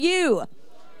You,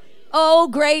 oh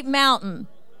great mountain.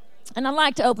 And I'd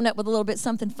like to open up with a little bit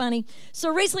something funny. So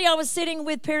recently I was sitting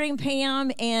with Perry and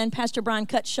Pam and Pastor Brian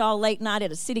Cutshaw late night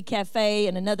at a city cafe,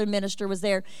 and another minister was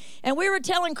there. And we were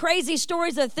telling crazy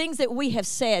stories of things that we have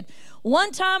said.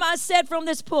 One time I said from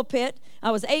this pulpit,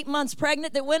 I was 8 months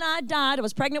pregnant, that when I died, I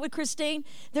was pregnant with Christine,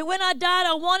 that when I died,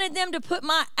 I wanted them to put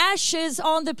my ashes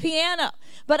on the piano.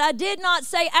 But I did not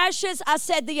say ashes, I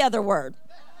said the other word.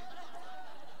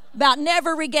 About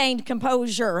never regained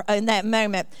composure in that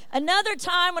moment. Another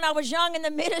time when I was young in the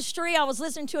ministry, I was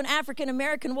listening to an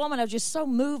African-American woman. I was just so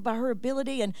moved by her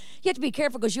ability, and you have to be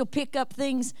careful because you'll pick up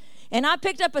things. And I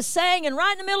picked up a saying, and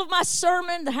right in the middle of my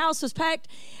sermon, the house was packed,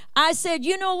 I said,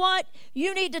 you know what?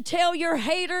 You need to tell your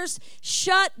haters,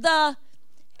 shut the...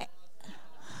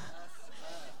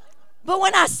 But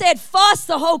when I said fuss,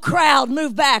 the whole crowd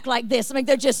moved back like this. I mean,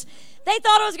 they thought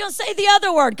I was going to say the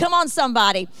other word. Come on,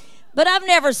 somebody. But I've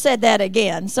never said that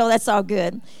again, so that's all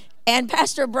good. And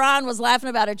Pastor Brian was laughing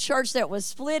about a church that was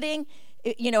splitting.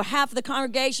 You know, half of the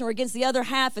congregation were against the other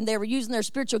half, and they were using their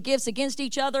spiritual gifts against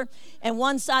each other. And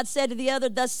one side said to the other,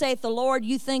 thus saith the Lord,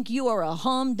 you think you are a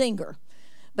humdinger,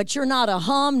 but you're not a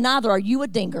hum, neither are you a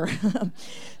dinger.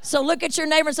 So look at your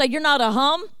neighbor and say, you're not a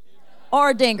hum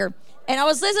or a dinger. And I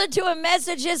was listening to a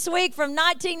message this week from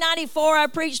 1994. I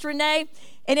preached Renee.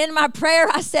 And in my prayer,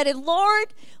 I said,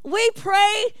 Lord, we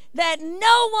pray that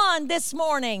no one this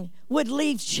morning would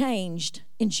leave changed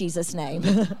in Jesus' name.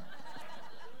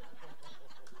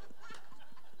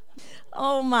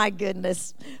 Oh, my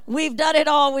goodness. We've done it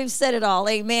all. We've said it all.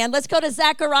 Amen. Let's go to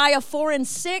Zechariah 4 and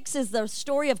 6 is the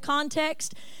story of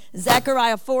context.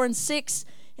 Zechariah 4 and 6.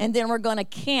 And then we're going to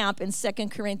camp in 2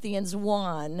 Corinthians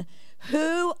 1.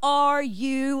 Who are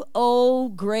you, O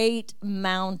great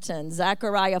mountain?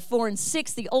 Zechariah 4 and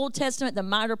 6, the Old Testament, the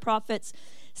minor prophets.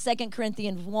 2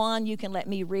 Corinthians 1, you can let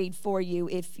me read for you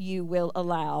if you will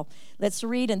allow. Let's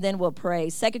read and then we'll pray.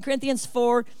 2 Corinthians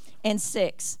 4 and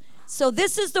 6. So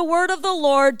this is the word of the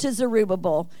Lord to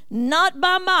Zerubbabel, not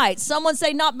by might. Someone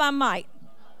say, not by might,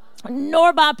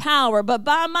 nor by power, but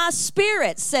by my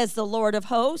spirit, says the Lord of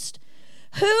hosts.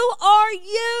 Who are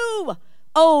you,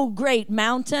 O great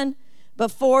mountain?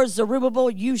 Before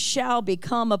Zerubbabel, you shall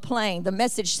become a plain. The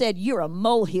message said, you're a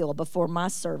molehill before my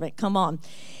servant. Come on.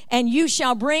 And you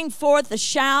shall bring forth the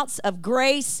shouts of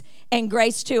grace and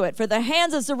grace to it. For the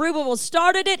hands of Zerubbabel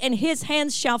started it, and his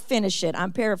hands shall finish it.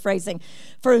 I'm paraphrasing.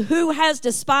 For who has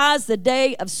despised the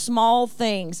day of small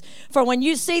things? For when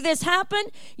you see this happen,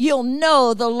 you'll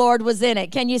know the Lord was in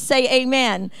it. Can you say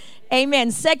amen?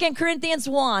 Amen. 2 Corinthians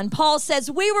 1, Paul says,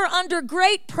 we were under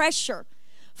great pressure,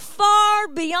 far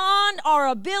beyond our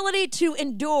ability to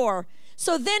endure.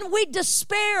 So then we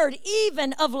despaired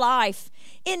even of life.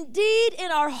 Indeed,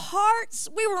 in our hearts,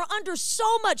 we were under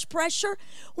so much pressure,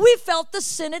 we felt the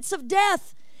sentence of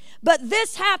death. But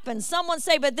this happened. Someone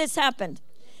say, but this happened.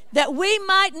 That we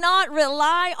might not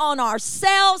rely on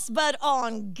ourselves, but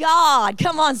on God.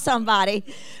 Come on, somebody.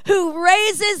 Who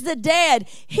raises the dead.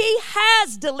 He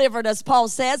has delivered us, Paul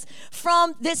says,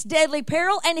 from this deadly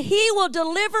peril, and he will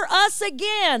deliver us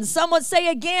again. Someone say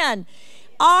again.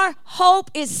 Our hope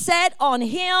is set on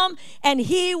him, and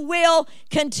he will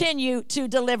continue to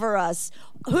deliver us.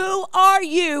 Who are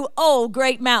you, oh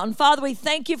great mountain? Father, we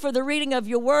thank you for the reading of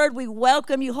your word. We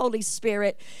welcome you, Holy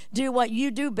Spirit. Do what you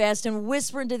do best and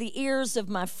whisper into the ears of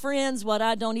my friends what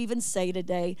I don't even say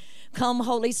today. Come,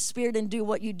 Holy Spirit, and do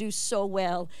what you do so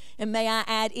well. And may I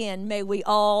add in, may we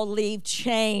all leave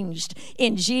changed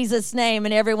in Jesus' name.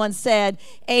 And everyone said,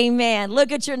 amen.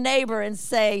 Look at your neighbor and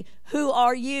say, who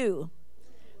are you,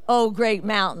 oh great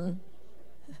mountain?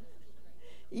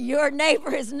 Your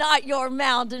neighbor is not your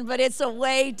mountain, but it's a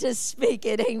way to speak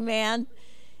it. Amen.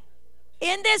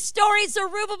 In this story,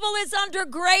 Zerubbabel is under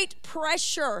great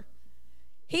pressure.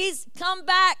 He's come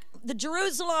back. The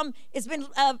Jerusalem has been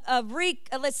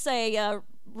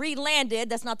relanded.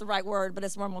 That's not the right word, but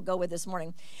that's what we'll go with this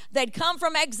morning. They'd come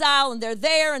from exile, and they're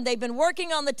there, and they've been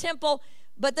working on the temple,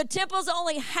 but the temple's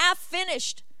only half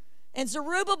finished. And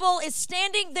Zerubbabel is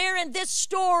standing there in this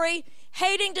story,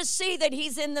 hating to see that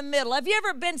he's in the middle. Have you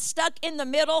ever been stuck in the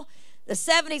middle? The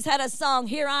 70s had a song,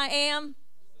 Here I Am.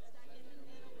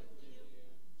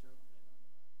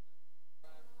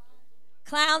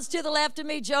 Clowns to the left of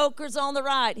me, jokers on the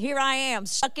right. Here I am,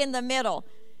 stuck in the middle.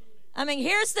 I mean,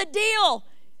 here's the deal.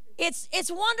 It's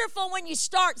wonderful when you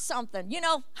start something. You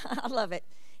know, I love it.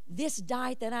 this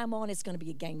diet that I'm on is going to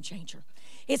be a game changer.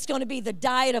 It's going to be the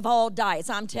diet of all diets,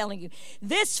 I'm telling you.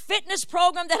 This fitness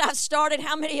program that I've started,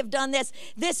 how many have done this?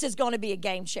 This is going to be a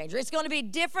game changer. It's going to be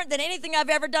different than anything I've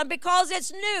ever done because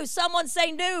it's new. Someone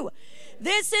say new.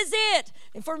 This is it.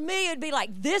 And for me, it'd be like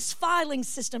this filing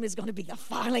system is going to be the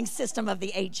filing system of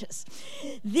the ages.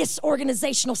 This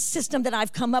organizational system that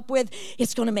I've come up with,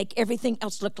 it's going to make everything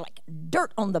else look like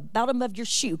dirt on the bottom of your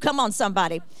shoe. Come on,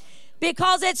 somebody.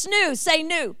 Because it's new. Say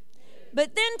new.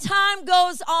 But then time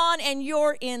goes on and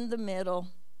you're in the middle.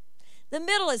 The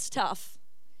middle is tough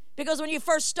because when you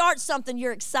first start something,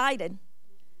 you're excited.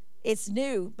 It's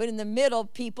new. But in the middle,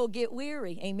 people get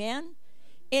weary. Amen?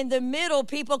 In the middle,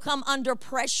 people come under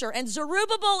pressure. And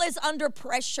Zerubbabel is under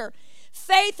pressure.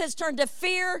 Faith has turned to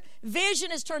fear.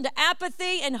 Vision has turned to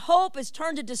apathy. And hope has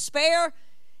turned to despair.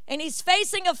 And he's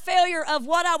facing a failure of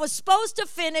what I was supposed to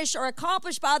finish or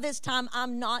accomplish by this time.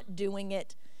 I'm not doing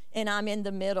it. And I'm in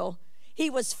the middle. He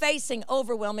was facing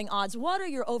overwhelming odds. What are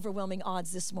your overwhelming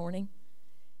odds this morning?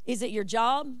 Is it your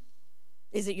job?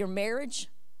 Is it your marriage?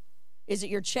 Is it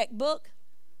your checkbook?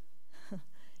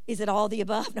 Is it all the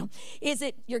above? No. Is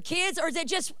it your kids, or is it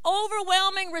just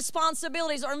overwhelming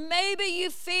responsibilities? Or maybe you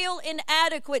feel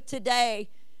inadequate today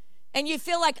and you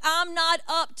feel like I'm not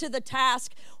up to the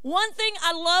task. One thing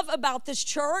I love about this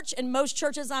church and most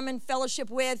churches I'm in fellowship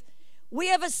with, we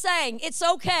have a saying, it's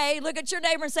okay. Look at your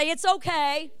neighbor and say, it's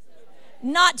okay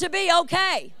not to be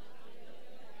okay.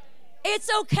 It's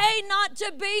okay not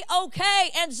to be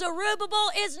okay. And Zerubbabel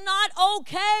is not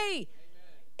okay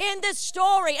in this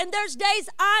story. And there's days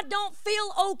I don't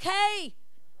feel okay.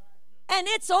 And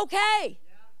it's okay.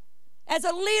 As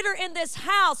a leader in this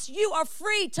house, you are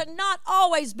free to not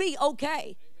always be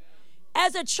okay.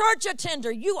 As a church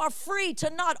attender, you are free to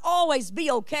not always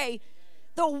be okay.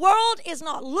 The world is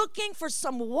not looking for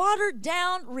some watered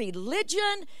down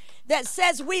religion that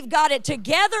says we've got it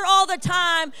together all the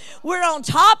time. We're on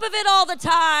top of it all the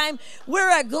time.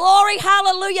 We're a glory,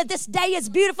 hallelujah. This day is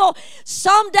beautiful.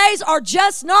 Some days are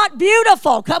just not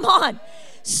beautiful. Come on.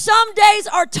 Some days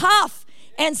are tough.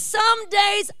 And some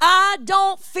days I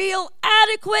don't feel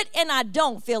adequate and I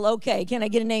don't feel okay. Can I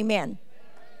get an amen?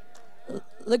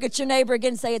 Look at your neighbor again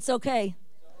and say, it's okay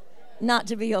not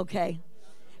to be okay.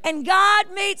 And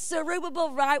God meets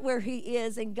Zerubbabel right where he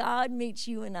is, and God meets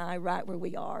you and I right where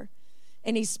we are.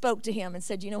 And he spoke to him and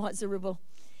said, you know what, Zerubbabel?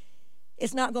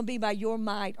 It's not going to be by your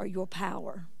might or your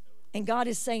power. And God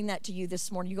is saying that to you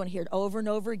this morning. You're going to hear it over and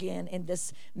over again in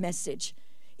this message.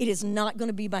 It is not going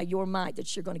to be by your might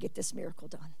that you're going to get this miracle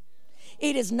done.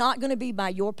 It is not going to be by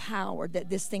your power that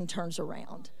this thing turns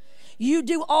around. You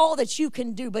do all that you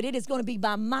can do, but it is going to be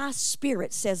by my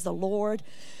Spirit, says the Lord.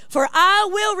 For I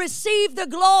will receive the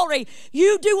glory.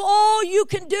 You do all you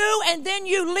can do, and then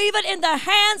you leave it in the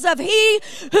hands of He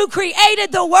who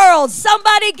created the world.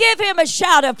 Somebody give Him a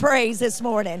shout of praise this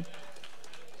morning.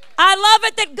 I love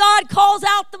it that God calls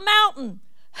out the mountain.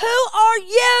 Who are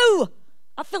you?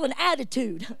 I feel an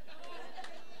attitude.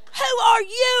 Who are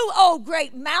you, oh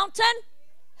great mountain?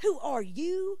 Who are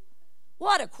you?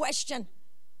 What a question.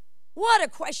 What a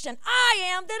question. I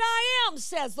am that I am,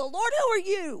 says the Lord. Who are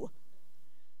you?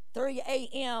 3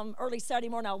 a.m. early Saturday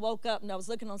morning, I woke up and I was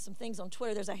looking on some things on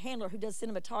Twitter. There's a handler who does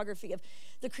cinematography of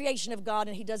the creation of God,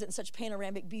 and he does it in such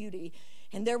panoramic beauty.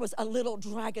 And there was a little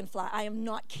dragonfly. I am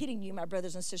not kidding you, my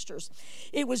brothers and sisters.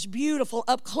 It was beautiful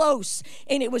up close,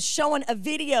 and it was showing a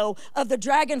video of the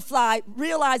dragonfly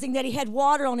realizing that he had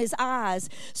water on his eyes.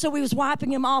 So he was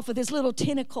wiping him off with his little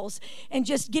tentacles and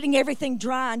just getting everything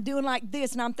dry and doing like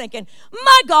this. And I'm thinking,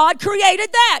 my God created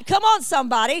that. Come on,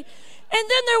 somebody. And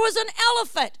then there was an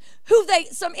elephant who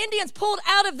some Indians pulled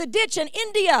out of the ditch in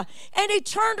India, and he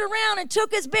turned around and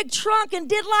took his big trunk and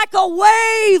did like a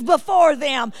wave before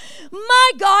them.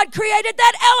 My God created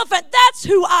that elephant. That's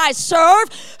who I serve.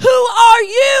 Who are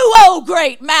you, oh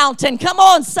great mountain? Come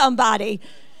on, somebody.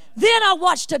 Then I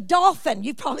watched a dolphin.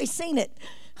 You've probably seen it.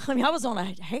 I mean, I was on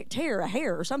a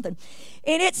hare or something.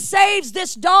 And it saves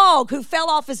this dog who fell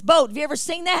off his boat. Have you ever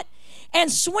seen that? And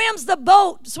swims the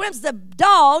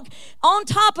dog on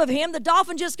top of him. The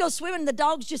dolphin just goes swimming. The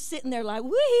dog's just sitting there like,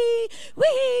 wee,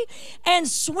 wee, and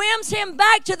swims him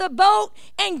back to the boat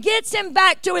and gets him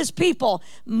back to his people.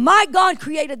 My God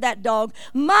created that dog.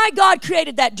 My God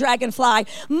created that dragonfly.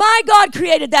 My God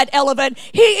created that elephant.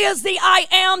 He is the I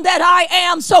am that I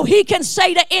am, so He can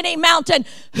say to any mountain,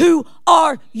 who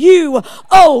are you,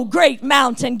 oh great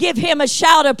mountain? Give Him a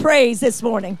shout of praise this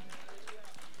morning.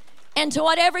 And to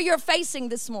whatever you're facing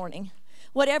this morning,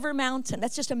 whatever mountain,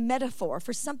 that's just a metaphor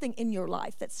for something in your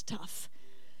life that's tough.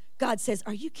 God says,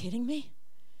 are you kidding me?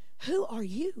 Who are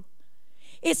you?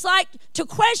 It's like to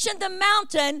question the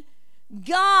mountain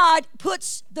God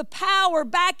puts the power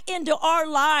back into our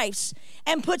lives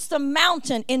and puts the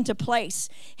mountain into place.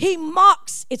 He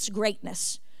mocks its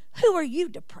greatness. Who are you,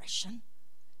 depression,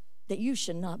 that you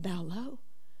should not bow low?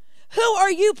 Who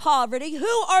are you, poverty?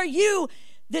 Who are you,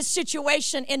 this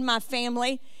situation in my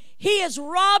family? He is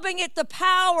robbing it the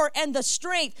power and the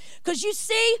strength. Because you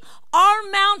see, our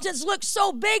mountains look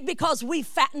so big because we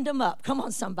fattened them up. Come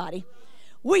on, somebody.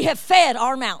 We have fed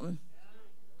our mountain.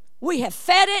 We have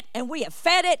fed it, and we have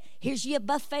fed it. Here's your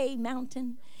buffet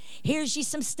mountain. Here's you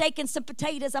some steak and some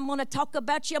potatoes. I'm going to talk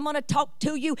about you. I'm going to talk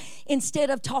to you instead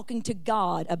of talking to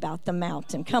God about the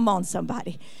mountain. Come on,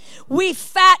 somebody. We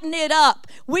fatten it up.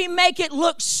 We make it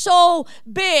look so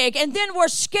big. And then we're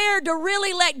scared to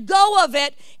really let go of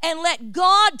it and let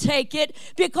God take it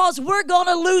because we're going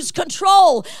to lose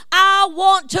control. I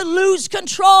want to lose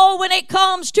control when it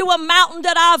comes to a mountain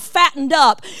that I've fattened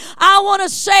up. I want to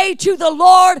say to the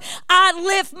Lord, I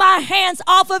lift my hands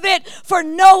off of it, for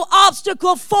no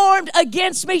obstacle formed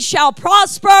against me shall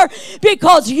prosper,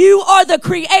 because you are the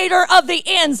creator of the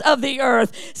ends of the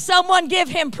earth. Someone give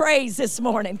him praise this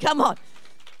morning. Come on.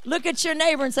 Look at your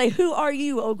neighbor and say, who are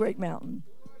you, O great mountain?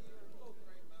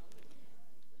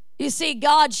 You see,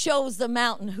 God shows the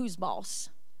mountain who's boss.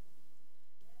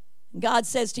 God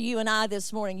says to you and I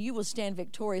this morning, you will stand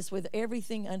victorious with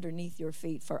everything underneath your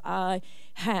feet, for I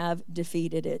have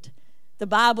defeated it. The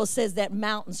Bible says that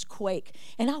mountains quake.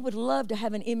 And I would love to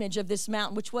have an image of this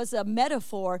mountain, which was a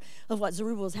metaphor of what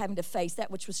Zerubbabel was having to face,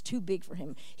 that which was too big for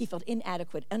him. He felt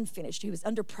inadequate, unfinished. He was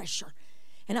under pressure.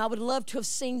 And I would love to have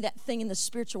seen that thing in the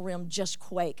spiritual realm just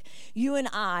quake. You and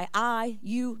I,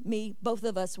 you, me, both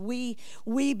of us, we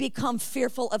become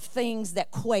fearful of things that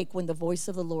quake when the voice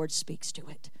of the Lord speaks to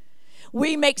it.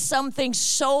 We make some things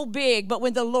so big, but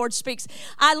when the Lord speaks.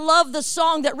 I love the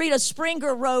song that Rita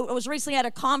Springer wrote. I was recently at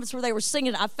a conference where they were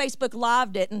singing it. I Facebook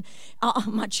Lived it, and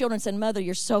my children said, Mother,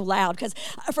 you're so loud, because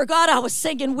I forgot I was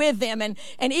singing with them. And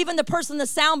even the person in the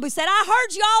sound booth said, I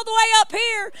heard you all the way up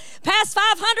here. Past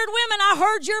 500 women, I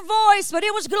heard your voice, but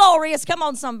it was glorious. Come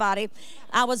on, somebody.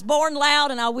 I was born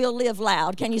loud, and I will live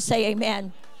loud. Can you say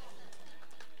amen?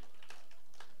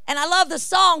 And I love the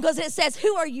song because it says,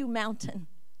 who are you, mountain,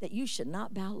 that you should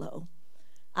not bow low?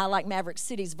 I like Maverick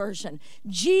City's version.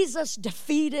 Jesus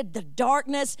defeated the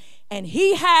darkness, and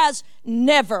he has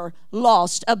never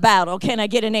lost a battle. Can I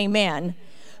get an amen?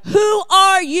 Who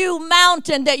are you,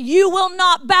 mountain, that you will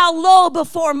not bow low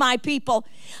before my people?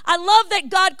 I love that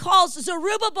God calls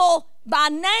Zerubbabel by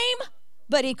name,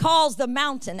 but he calls the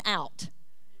mountain out.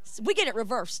 We get it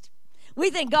reversed. We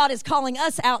think God is calling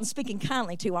us out and speaking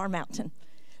kindly to our mountain.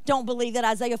 Don't believe that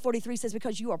Isaiah 43 says,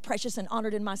 because you are precious and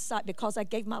honored in my sight, because I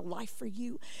gave my life for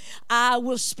you, I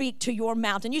will speak to your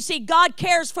mountain. You see, God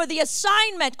cares for the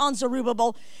assignment on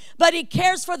Zerubbabel, but he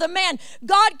cares for the man.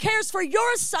 God cares for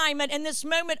your assignment in this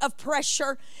moment of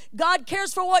pressure. God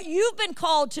cares for what you've been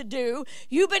called to do.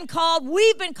 We've been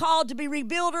called to be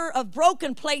rebuilder of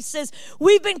broken places.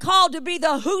 We've been called to be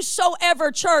the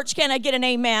whosoever church. Can I get an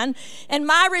amen? And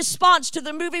my response to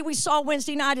the movie we saw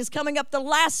Wednesday night is coming up the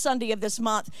last Sunday of this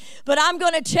month. But I'm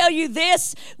going to tell you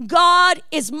this, God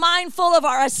is mindful of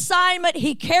our assignment.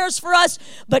 He cares for us,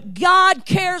 but God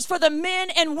cares for the men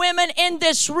and women in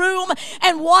this room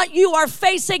and what you are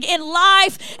facing in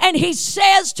life. And he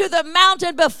says to the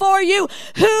mountain before you,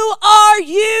 who are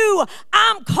you?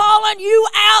 I'm calling you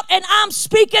out, and I'm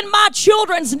speaking my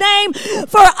children's name,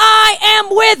 for I am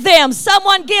with them.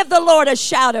 Someone give the Lord a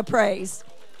shout of praise.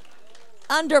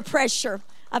 Under pressure.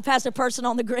 I pass a person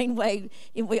on the Greenway.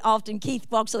 Keith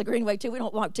walks on the Greenway too. We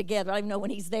don't walk together. I don't even know when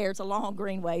he's there. It's a long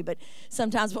Greenway, but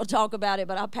sometimes we'll talk about it.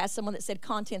 But I passed someone that said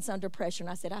contents under pressure, and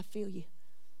I said, I feel you.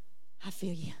 I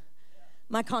feel you.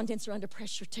 My contents are under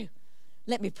pressure too.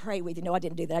 Let me pray with you. No, I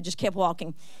didn't do that. I just kept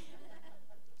walking.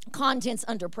 Contents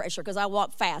under pressure, because I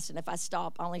walk fast, and if I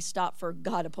stop, I only stop for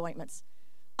God appointments.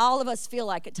 All of us feel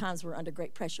like at times we're under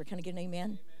great pressure. Can I get an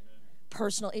amen?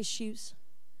 Personal issues.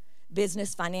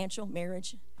 Business, financial,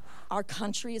 marriage. Our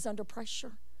country is under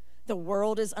pressure. The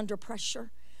world is under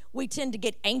pressure. We tend to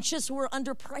get anxious. We're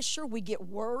under pressure. We get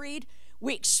worried.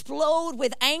 We explode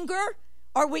with anger,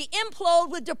 or we implode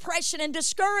with depression and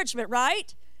discouragement,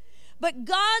 right? But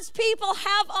God's people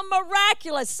have a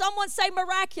miraculous, someone say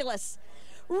miraculous,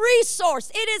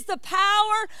 resource. It is the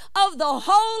power of the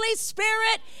Holy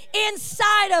Spirit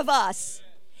inside of us.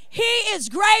 He is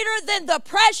greater than the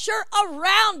pressure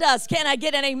around us. Can I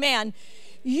get an amen?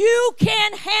 You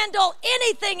can handle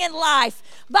anything in life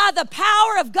by the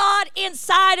power of God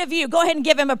inside of you. Go ahead and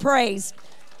give him a praise.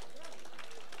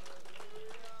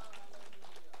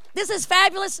 This is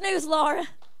fabulous news, Laura.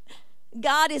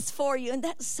 God is for you, and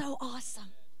that's so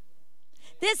awesome.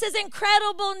 This is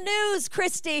incredible news,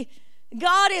 Christy.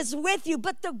 God is with you.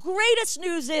 But the greatest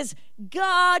news is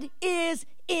God is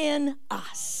in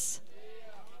us.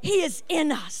 He is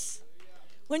in us.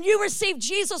 When you receive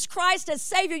Jesus Christ as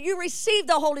Savior, you receive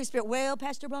the Holy Spirit. Well,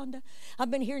 Pastor Rhonda,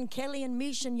 I've been hearing Kelly and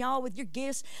Mish and y'all with your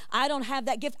gifts. I don't have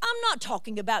that gift. I'm not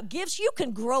talking about gifts. You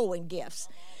can grow in gifts.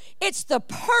 It's the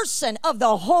person of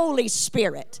the Holy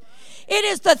Spirit. It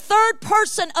is the third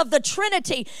person of the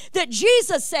Trinity that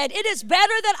Jesus said, it is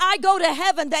better that I go to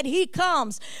heaven that he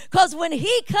comes. Because when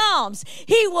he comes,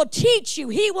 he will teach you.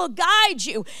 He will guide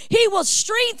you. He will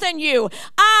strengthen you.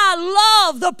 I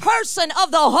love the person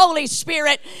of the Holy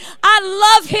Spirit.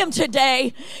 I love him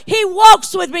today. He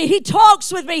walks with me. He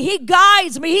talks with me. He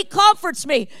guides me. He comforts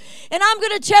me. And I'm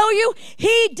going to tell you,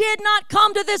 he did not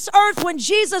come to this earth when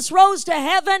Jesus rose to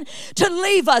heaven to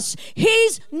leave us.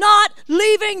 He's not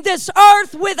leaving this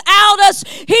earth without us.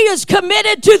 He is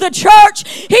committed to the church.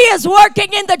 He is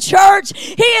working in the church.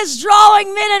 He is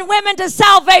drawing men and women to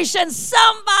salvation.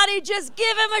 Somebody just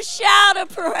give him a shout of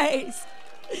praise.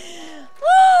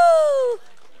 Woo!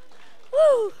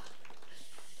 Woo!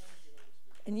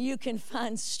 And you can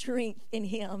find strength in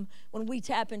him. When we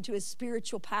tap into his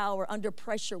spiritual power, under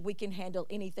pressure, we can handle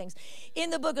anything. In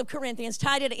the book of Corinthians,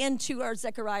 tied it into our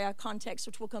Zechariah context,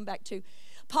 which we'll come back to,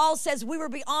 Paul says we were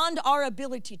beyond our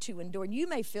ability to endure. And you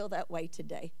may feel that way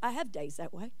today. I have days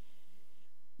that way.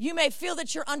 You may feel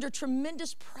that you're under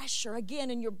tremendous pressure,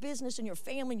 again, in your business, in your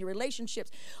family, in your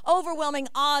relationships, overwhelming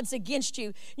odds against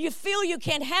you. You feel you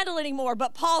can't handle it anymore.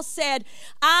 But Paul said,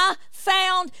 I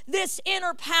found this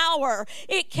inner power.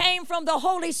 It came from the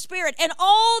Holy Spirit. And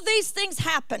all these things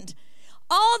happened.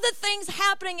 All the things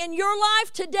happening in your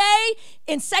life today,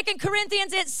 in 2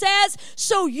 Corinthians it says,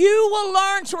 so you will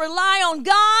learn to rely on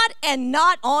God and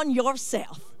not on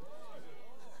yourself.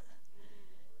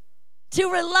 To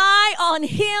rely on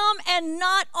him and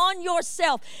not on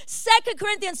yourself. 2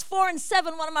 Corinthians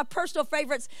 4:7, one of my personal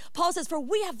favorites, Paul says, for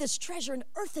we have this treasure in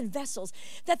earthen vessels,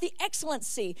 that the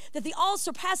excellency, that the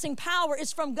all-surpassing power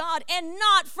is from God and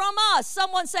not from us.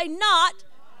 Someone say, not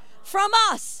from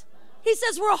us. He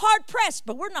says we're hard-pressed,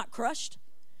 but we're not crushed.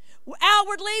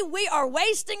 Outwardly, we are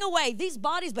wasting away these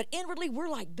bodies, but inwardly, we're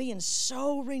like being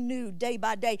so renewed day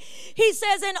by day. He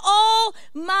says, in all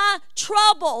my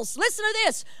troubles, listen to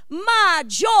this, my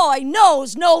joy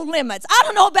knows no limits. I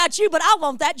don't know about you, but I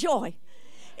want that joy.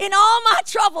 In all my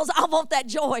troubles, I want that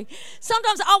joy.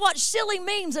 Sometimes I watch silly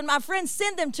memes and my friends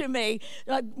send them to me,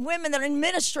 women that are in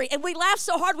ministry, and we laugh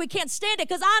so hard we can't stand it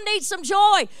because I need some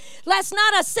joy. Last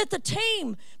night I sent the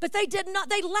team, but they did not,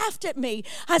 they laughed at me.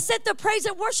 I sent the praise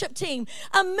and worship team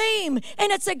a meme,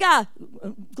 and it's a guy,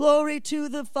 glory to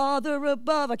the Father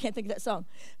above. I can't think of that song.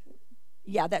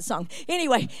 Yeah, that song.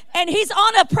 Anyway, and he's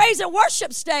on a praise and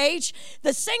worship stage.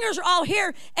 The singers are all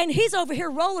here, and he's over here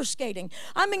roller skating.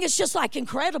 I mean, it's just like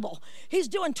incredible. He's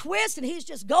doing twists, and he's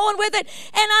just going with it.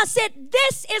 And I said,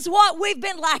 this is what we've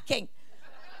been lacking.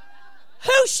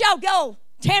 Who shall go?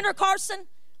 Tanner Carson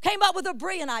came up with a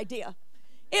brilliant idea.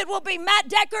 It will be Matt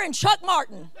Decker and Chuck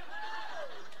Martin.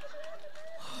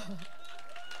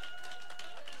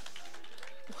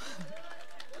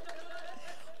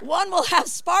 One will have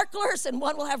sparklers and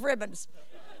one will have ribbons.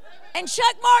 And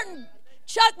Chuck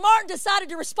Martin decided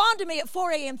to respond to me at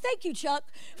 4 a.m. Thank you, Chuck,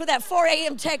 for that 4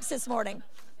 a.m. text this morning.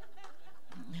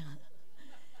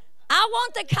 I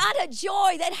want the kind of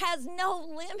joy that has no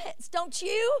limits, don't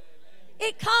you?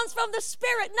 It comes from the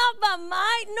Spirit, not by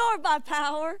might nor by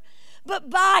power,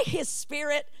 but by his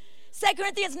Spirit. 2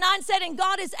 Corinthians 9 said, and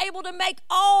God is able to make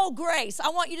all grace. I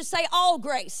want you to say all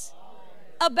grace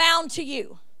abound to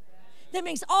you. That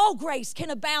means all grace can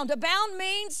abound. Abound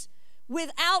means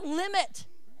without limit.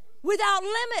 Without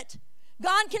limit.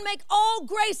 God can make all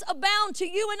grace abound to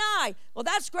you and I. Well,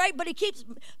 that's great, but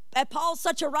Paul's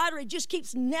such a writer, he just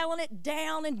keeps nailing it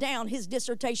down and down, his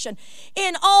dissertation.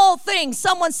 In all things,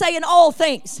 someone say in all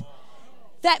things.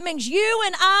 That means you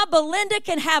and I, Belinda,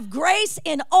 can have grace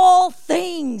in all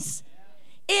things.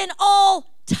 In all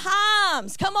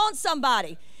times. Come on,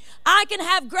 somebody. I can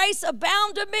have grace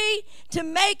abound to me to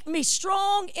make me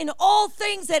strong in all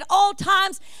things at all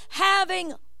times,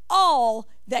 having all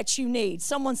that you need.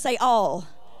 Someone say all.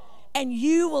 And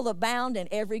you will abound in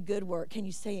every good work. Can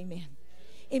you say amen?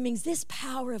 It means this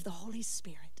power of the Holy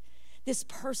Spirit, this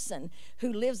person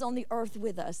who lives on the earth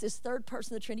with us, this third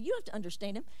person of the Trinity, you have to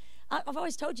understand him. I've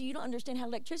always told you, you don't understand how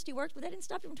electricity works, but that didn't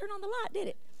stop you from turning on the light, did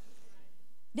it?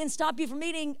 Didn't stop you from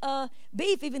eating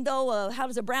beef, even though how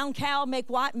does a brown cow make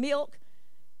white milk?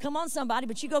 Come on, somebody,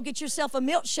 but you go get yourself a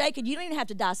milkshake and you don't even have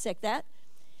to dissect that.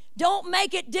 Don't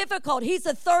make it difficult. He's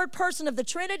the third person of the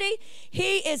Trinity.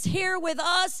 He is here with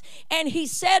us. And he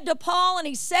said to Paul, and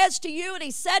he says to you, and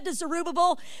he said to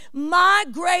Zerubbabel, my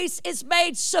grace is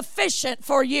made sufficient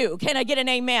for you. Can I get an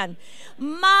amen?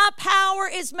 My power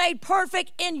is made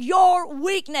perfect in your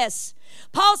weakness.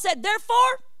 Paul said,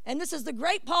 therefore, and this is the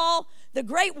great Paul, the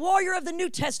great warrior of the New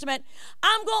Testament,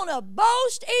 I'm going to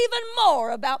boast even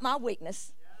more about my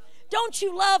weakness. Don't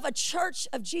you love a church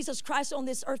of Jesus Christ on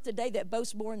this earth today that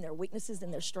boasts more in their weaknesses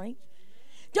than their strength?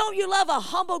 Don't you love a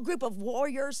humble group of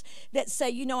warriors that say,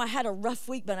 you know, I had a rough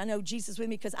week, but I know Jesus with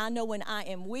me because I know when I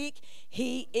am weak,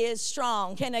 he is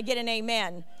strong. Can I get an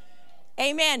amen?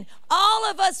 Amen. All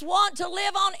of us want to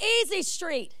live on easy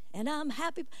street. And I'm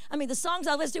happy. I mean, the songs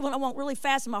I listen to when I want really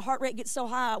fast and my heart rate gets so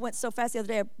high. I went so fast the other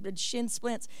day, I had shin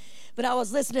splints. But I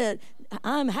was listening to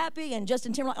I'm Happy and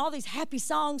Justin Timberlake, all these happy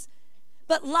songs.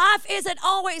 But life isn't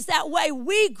always that way.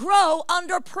 We grow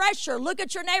under pressure. Look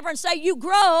at your neighbor and say, you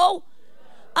grow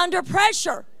under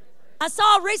pressure. I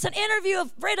saw a recent interview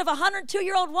of a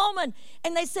 102-year-old woman,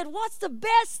 and they said, what's the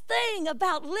best thing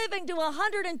about living to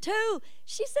 102?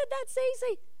 She said, that's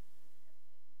easy.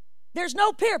 There's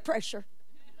no peer pressure.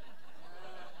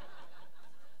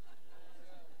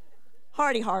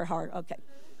 Hardy, hard. Okay.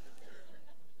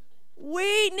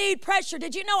 We need pressure.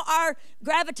 Did you know our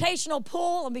gravitational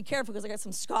pull? And be careful because I got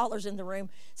some scholars in the room,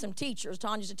 some teachers.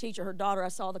 Tanya's a teacher. Her daughter, I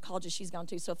saw the colleges she's gone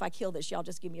to. So if I kill this, y'all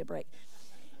just give me a break.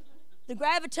 The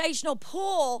gravitational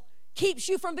pull keeps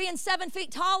you from being 7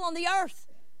 feet tall on the earth.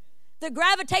 The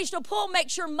gravitational pull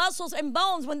makes your muscles and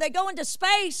bones, when they go into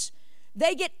space,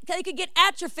 they could get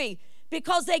atrophy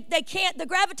because they can't. The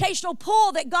gravitational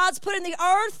pull that God's put in the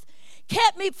earth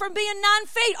kept me from being 9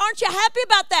 feet. Aren't you happy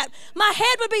about that? My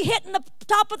head would be hitting the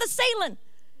top of the ceiling.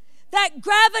 That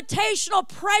gravitational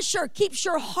pressure keeps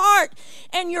your heart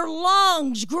and your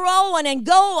lungs growing and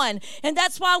going. And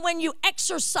that's why when you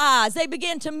exercise, they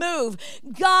begin to move.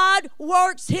 God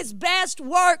works his best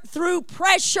work through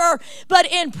pressure. But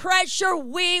in pressure,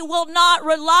 we will not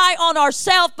rely on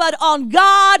ourselves, but on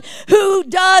God who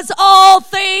does all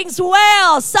things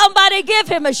well. Somebody give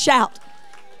him a shout.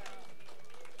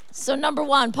 So number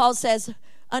one, Paul says,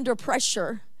 under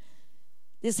pressure,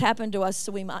 this happened to us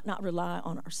so we might not rely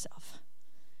on ourselves.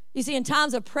 You see, in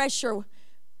times of pressure,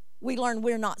 we learn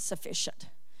we're not sufficient.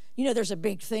 You know, there's a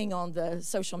big thing on the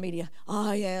social media,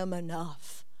 I am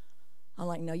enough. I'm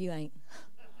like, no, you ain't.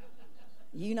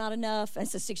 You not enough.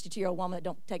 That's a 62-year-old woman that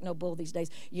don't take no bull these days.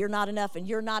 You're not enough, and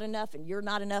you're not enough, and you're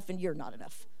not enough, and you're not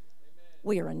enough. Amen.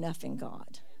 We are enough in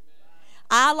God.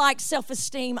 I like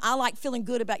self-esteem. I like feeling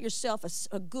good about yourself.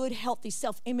 A good, healthy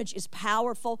self-image is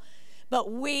powerful.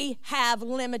 But we have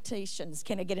limitations.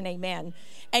 Can I get an amen?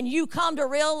 And you come to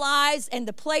realize, and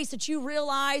the place that you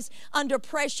realize under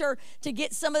pressure to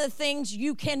get some of the things,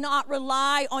 you cannot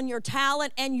rely on your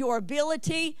talent and your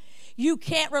ability. You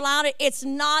can't rely on it. It's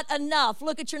not enough.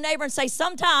 Look at your neighbor and say,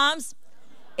 sometimes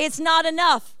it's not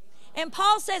enough. And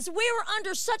Paul says, we were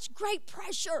under such great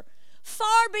pressure,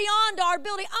 far beyond our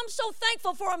ability. I'm so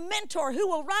thankful for a mentor who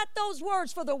will write those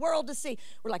words for the world to see.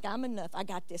 We're like, I'm enough. I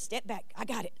got this. Step back. I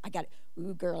got it.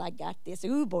 Ooh, girl, I got this.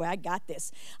 Ooh, boy, I got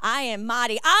this. I am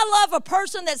mighty. I love a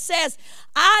person that says,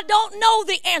 I don't know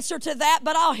the answer to that,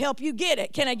 but I'll help you get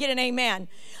it. Can I get an amen?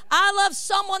 I love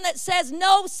someone that says,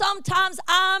 no, sometimes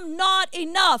I'm not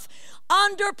enough.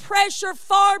 Under pressure,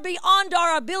 far beyond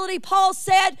our ability, Paul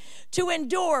said, to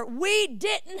endure. We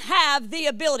didn't have the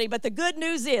ability, but the good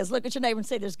news is, look at your neighbor and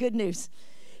say, there's good news.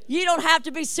 You don't have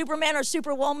to be Superman or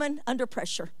Superwoman under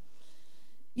pressure.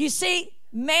 You see,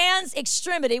 man's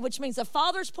extremity, which means the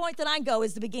farthest point that I go,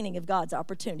 is the beginning of God's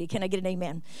opportunity. Can I get an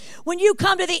amen? When you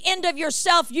come to the end of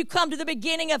yourself, you come to the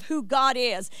beginning of who God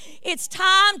is. It's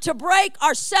time to break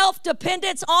our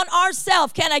self-dependence on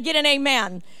ourselves. Can I get an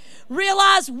amen?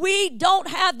 Realize we don't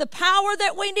have the power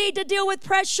that we need to deal with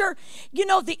pressure. You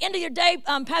know, at the end of your day,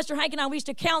 Pastor Hank and I, we used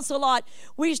to counsel a lot.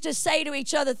 We used to say to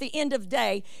each other at the end of the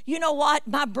day, you know what?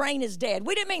 My brain is dead.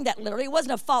 We didn't mean that literally. It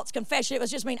wasn't a false confession. It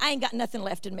was just mean I ain't got nothing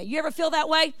left in me. You ever feel that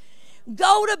way?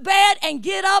 Go to bed and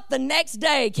get up the next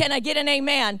day. Can I get an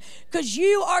amen? Because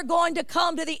you are going to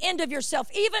come to the end of yourself.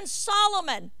 Even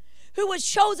Solomon, who was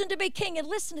chosen to be king, and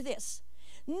listen to this.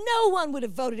 No one would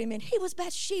have voted him in. He was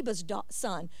Bathsheba's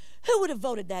son. Who would have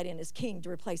voted that in as king to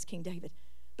replace King David?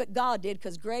 But God did,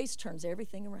 because grace turns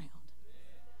everything around.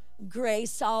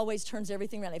 Grace always turns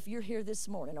everything around. If you're here this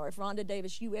morning, or if Rhonda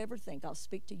Davis, you ever think, I'll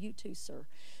speak to you too, sir,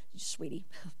 sweetie,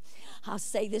 I'll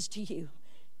say this to you.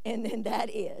 And then that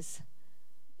is,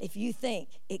 if you think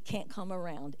it can't come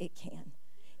around, it can.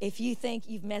 If you think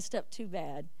you've messed up too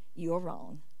bad, you're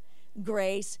wrong.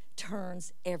 Grace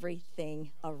turns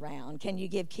everything around. Can you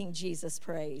give King Jesus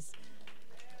praise?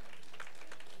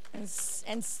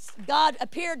 And God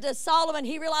appeared to Solomon.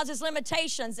 He realized his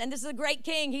limitations. And this is a great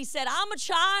king. He said, I'm a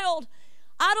child.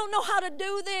 I don't know how to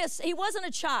do this. He wasn't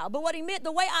a child. But what he meant,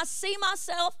 the way I see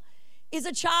myself is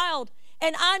a child.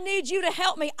 And I need you to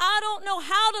help me. I don't know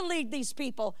how to lead these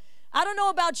people. I don't know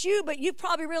about you, but you've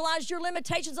probably realized your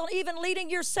limitations on even leading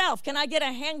yourself. Can I get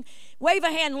a hand, wave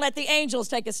a hand and let the angels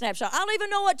take a snapshot? I don't even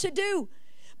know what to do.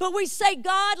 But we say,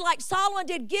 God, like Solomon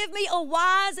did, give me a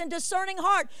wise and discerning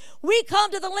heart. We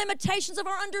come to the limitations of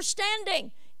our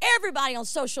understanding. Everybody on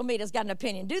social media has got an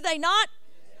opinion, do they not?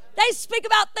 They speak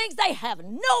about things they have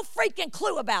no freaking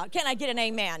clue about. Can I get an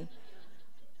amen?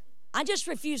 I just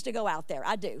refuse to go out there.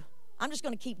 I do. I'm just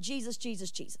going to keep Jesus,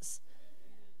 Jesus, Jesus.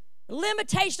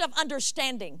 Limitation of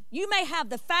understanding. You may have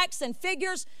the facts and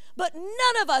figures, but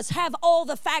none of us have all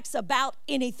the facts about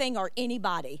anything or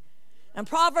anybody. And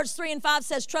Proverbs 3:5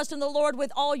 says, trust in the Lord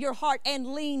with all your heart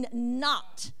and lean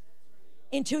not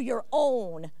into your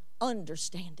own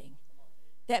understanding.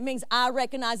 That means I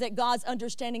recognize that God's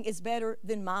understanding is better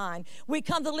than mine. We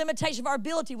come to the limitation of our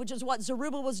ability, which is what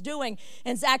Zerubbabel was doing.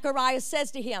 And Zechariah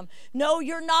says to him, no,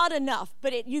 you're not enough,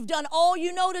 but you've done all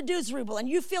you know to do, Zerubbabel, and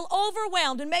you feel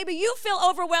overwhelmed. And maybe you feel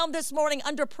overwhelmed this morning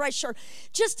under pressure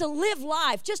just to live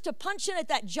life, just to punch in at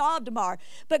that job tomorrow.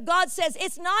 But God says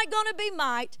it's not going to be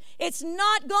might. It's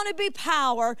not going to be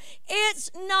power. It's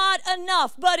not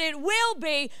enough, but it will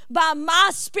be by my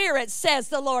Spirit, says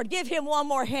the Lord. Give him one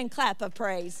more hand clap of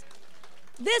praise.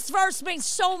 This verse means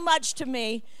so much to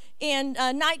me. In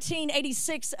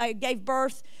 1986, I gave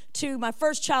birth to my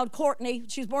first child, Courtney.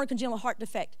 She was born with congenital heart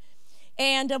defect.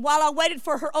 And while I waited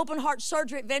for her open heart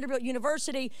surgery at Vanderbilt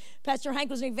University, Pastor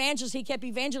Hank was an evangelist. He kept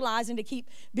evangelizing to keep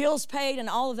bills paid and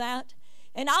all of that.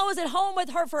 And I was at home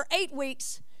with her for 8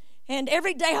 weeks. And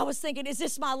every day I was thinking, is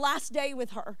this my last day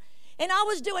with her? And I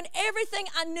was doing everything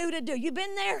I knew to do. You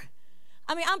been there?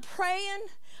 I mean, I'm praying.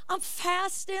 I'm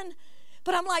fasting.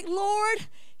 But I'm like, Lord,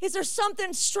 is there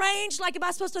something strange? Like, am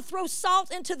I supposed to throw salt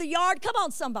into the yard? Come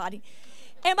on, somebody.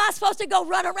 Am I supposed to go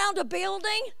run around a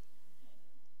building?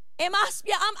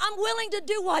 I'm willing to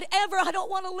do whatever. I don't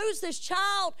want to lose this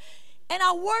child. And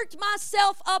I worked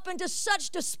myself up into such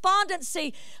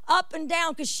despondency up and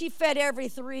down because she fed every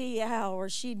 3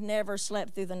 hours. She'd never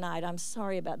slept through the night. I'm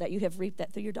sorry about that. You have reaped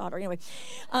that through your daughter. Anyway,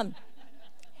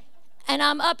 and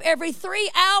I'm up every 3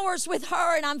 hours with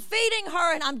her, and I'm feeding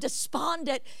her, and I'm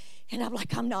despondent. And I'm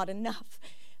like, I'm not enough.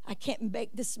 I can't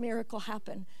make this miracle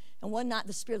happen. And one night,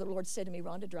 the Spirit of the Lord said to me,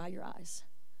 Rhonda, dry your eyes.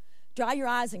 Dry your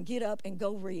eyes and get up and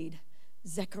go read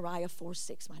Zechariah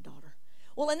 4:6, my daughter.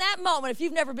 Well, in that moment, if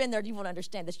you've never been there, you won't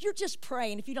understand this. You're just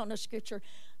praying. If you don't know Scripture,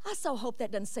 I so hope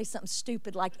that doesn't say something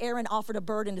stupid like Aaron offered a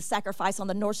bird into sacrifice on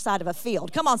the north side of a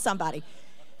field. Come on, somebody.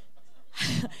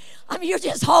 I mean, you're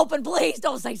just hoping, please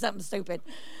don't say something stupid.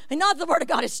 And not the Word of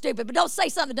God is stupid, but don't say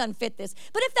something that doesn't fit this.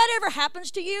 But if that ever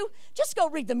happens to you, just go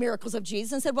read the miracles of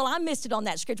Jesus and say, well, I missed it on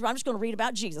that Scripture. I'm just going to read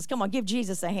about Jesus. Come on, give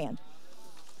Jesus a hand.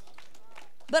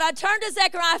 But I turned to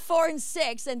Zechariah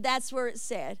 4:6, and that's where it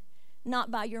said, not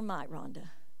by your might, Rhonda.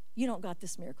 You don't got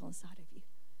this miracle inside of you.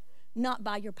 Not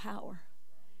by your power.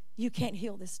 You can't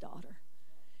heal this daughter.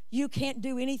 You can't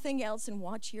do anything else in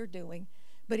what you're doing.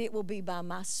 But it will be by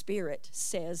my Spirit,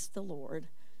 says the Lord.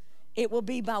 It will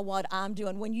be by what I'm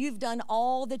doing. When you've done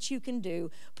all that you can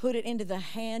do, put it into the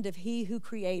hand of He who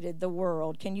created the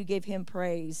world. Can you give Him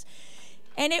praise?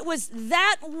 And it was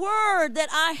that word that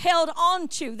I held on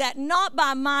to, that not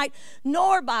by might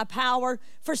nor by power.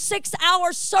 For 6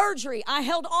 hours surgery, I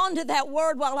held on to that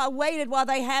word while I waited, while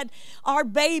they had our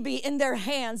baby in their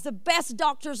hands. The best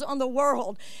doctors on the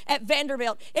world at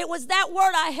Vanderbilt. It was that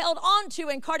word I held on to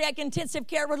in cardiac intensive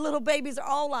care, where little babies are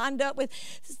all lined up with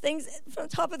things from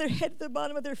the top of their head to the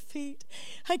bottom of their feet.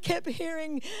 I kept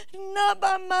hearing, not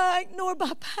by might nor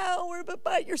by power, but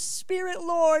by your Spirit,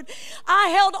 Lord. I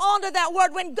held on to that word.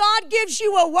 When God gives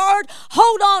you a word,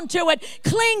 hold on to it,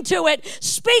 cling to it,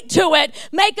 speak to it,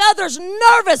 make others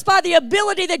nervous by the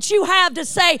ability that you have to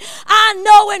say, I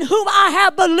know in whom I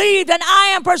have believed, and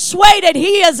I am persuaded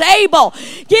He is able.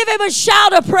 Give Him a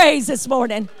shout of praise this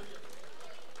morning.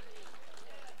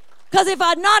 Because if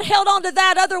I'd not held on to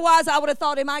that, otherwise I would have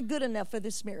thought, am I good enough for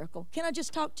this miracle? Can I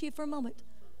just talk to you for a moment?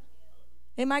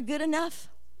 Am I good enough?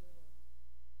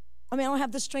 I mean, I don't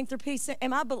have the strength or peace.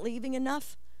 Am I believing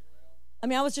enough? I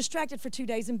mean, I was distracted for 2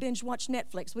 days and binge watched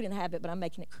Netflix. We didn't have it, but I'm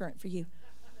making it current for you.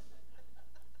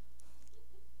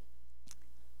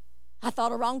 I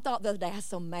thought a wrong thought the other day. I was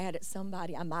so mad at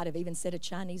somebody. I might have even said a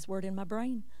Chinese word in my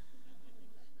brain.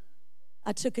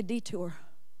 I took a detour.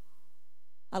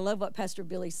 I love what Pastor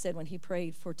Billy said when he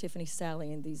prayed for Tiffany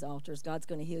Sally in these altars. God's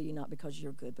going to heal you not because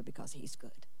you're good, but because he's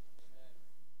good.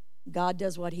 God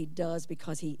does what he does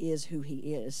because he is who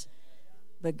he is.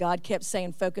 But God kept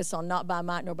saying, focus on not by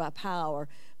might nor by power,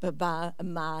 but by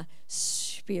my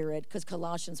spirit. Because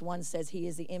Colossians 1 says he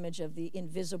is the image of the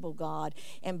invisible God,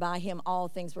 and by him all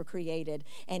things were created,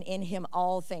 and in him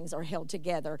all things are held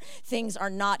together. Things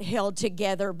are not held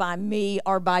together by me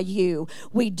or by you.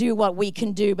 We do what we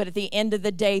can do, but at the end of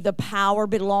the day, the power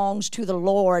belongs to the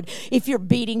Lord. If you're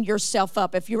beating yourself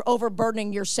up, if you're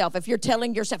overburdening yourself, if you're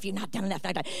telling yourself you're not done enough,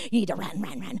 you need to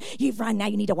run. You've run, now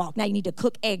you need to walk. Now you need to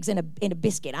cook eggs in a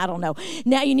biscuit. I don't know.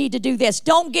 Now you need to do this.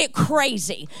 Don't get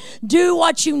crazy. Do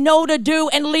what you know to do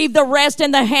and leave the rest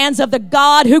in the hands of the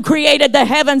God who created the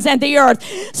heavens and the earth.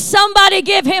 Somebody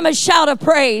give him a shout of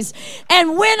praise.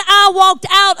 And when I walked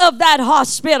out of that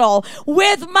hospital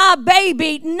with my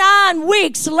baby 9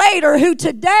 weeks later, who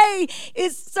today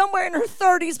is somewhere in her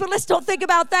 30s, but let's don't think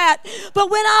about that.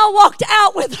 But when I walked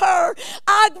out with her,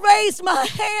 I raised my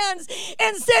hands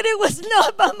and said it was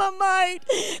not by my might,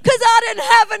 because I didn't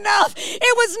have enough.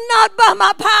 It was not by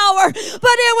my power,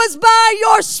 but it was by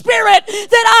your spirit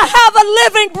that I have a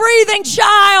living, breathing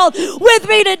child with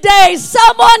me today.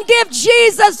 Someone give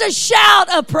Jesus a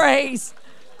shout of praise.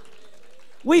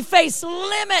 We face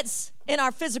limits in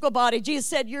our physical body. Jesus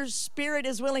said, your spirit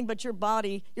is willing, but your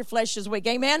body, your flesh is weak.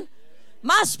 Amen?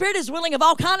 My spirit is willing of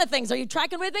all kinds of things. Are you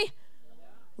tracking with me?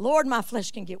 Lord, my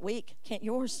flesh can get weak. Can't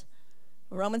yours?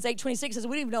 Romans 8:26 says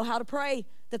we don't even know how to pray,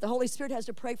 that the Holy Spirit has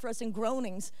to pray for us in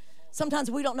groanings.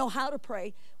 Sometimes we don't know how to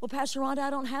pray. Well, Pastor Rhonda, I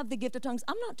don't have the gift of tongues.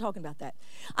 I'm not talking about that.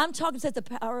 I'm talking that the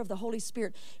power of the Holy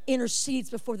Spirit intercedes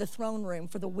before the throne room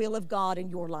for the will of God in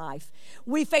your life.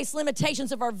 We face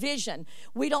limitations of our vision.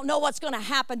 We don't know what's going to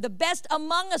happen. The best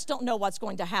among us don't know what's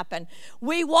going to happen.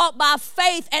 We walk by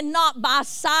faith and not by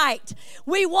sight.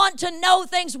 We want to know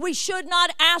things we should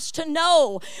not ask to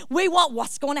know. We want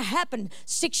what's going to happen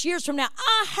 6 years from now.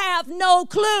 I have no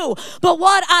clue. But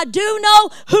what I do know,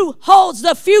 who holds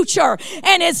the future,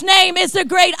 and his name is the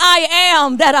great I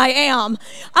am that I am.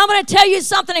 I'm going to tell you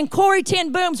something. In Corrie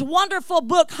ten Boom's wonderful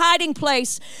book, Hiding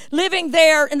Place, living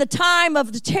there in the time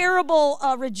of the terrible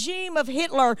regime of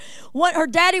Hitler, her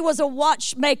daddy was a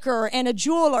watchmaker and a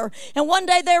jeweler. And one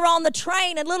day they were on the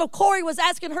train, and little Corrie was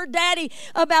asking her daddy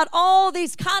about all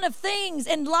these kind of things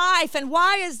in life, and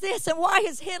why is this, and why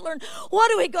is Hitler, and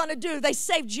what are we going to do? They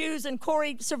saved Jews, and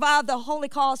Corrie survived the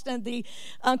Holocaust and the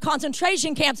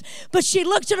concentration camps. But she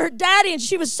looked at her daddy, and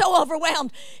she was so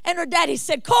overwhelmed. And her daddy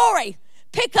said, Corrie,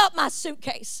 pick up my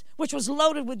suitcase, which was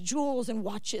loaded with jewels and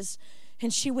watches.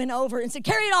 And she went over and said,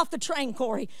 carry it off the train,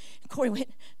 Corrie. And Corrie went,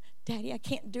 Daddy, I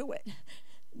can't do it.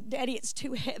 Daddy, it's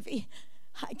too heavy.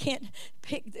 I can't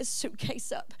pick this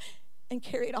suitcase up and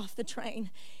carry it off the train.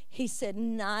 He said,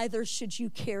 neither should you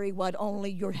carry what only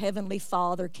your heavenly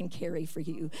Father can carry for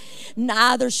you.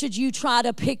 Neither should you try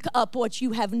to pick up what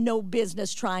you have no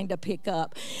business trying to pick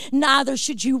up. Neither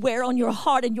should you wear on your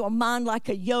heart and your mind like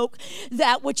a yoke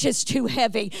that which is too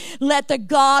heavy. Let the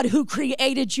God who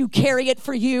created you carry it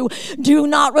for you. Do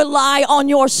not rely on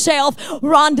yourself.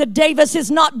 Rhonda Davis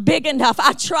is not big enough.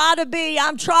 I'm trying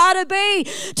to be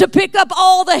to pick up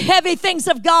all the heavy things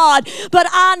of God. But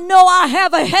I know I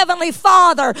have a heavenly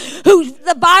Father who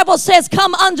the Bible says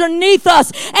come underneath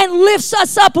us and lifts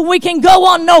us up, and we can go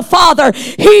on no farther.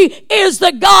 He is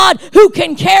the God who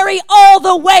can carry all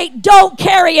the weight. Don't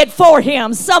carry it for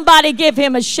him. Somebody give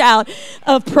him a shout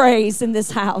of praise in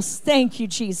this house. Thank you,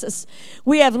 Jesus.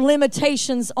 We have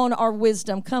limitations on our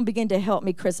wisdom. Come begin to help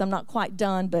me, Chris. I'm not quite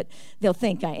done, but they'll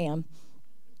think I am.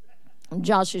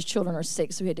 Josh's children are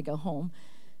sick, so we had to go home.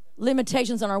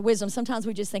 Limitations on our wisdom. Sometimes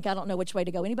we just think, I don't know which way to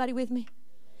go. Anybody with me?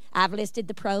 I've listed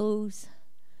the pros.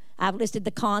 I've listed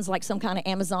the cons like some kind of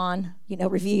Amazon,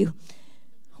 review.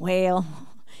 Well,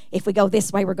 if we go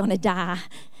this way, we're going to die.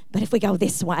 But if we go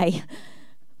this way,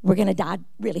 we're going to die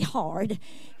really hard.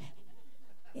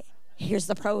 Here's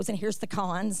the pros and here's the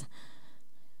cons.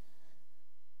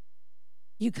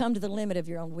 You come to the limit of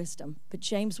your own wisdom. But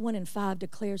James 1:5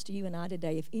 declares to you and I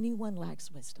today, if anyone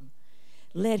lacks wisdom,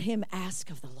 let him ask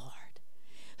of the Lord,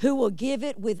 who will give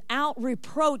it without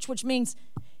reproach, which means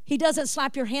he doesn't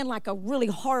slap your hand like a really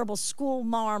horrible school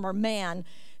marm or man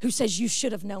who says you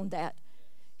should have known that.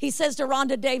 He says to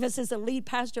Rhonda Davis as the lead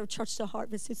pastor of Church to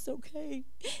Harvest, it's okay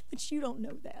that you don't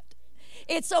know that.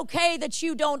 It's okay that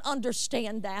you don't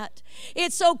understand that.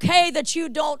 It's okay that you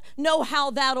don't know how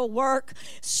that'll work.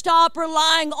 Stop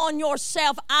relying on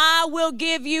yourself. I will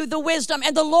give you the wisdom.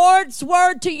 And the Lord's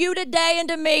word to you today and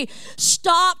to me,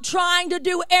 stop trying to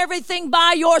do everything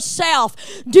by yourself.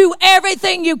 Do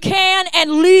everything you can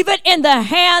and leave it in the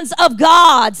hands of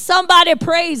God. Somebody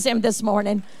praise him this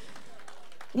morning.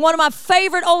 One of my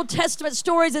favorite Old Testament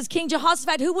stories is King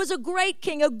Jehoshaphat, who was a great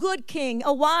king, a good king,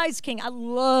 a wise king. I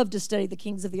love to study the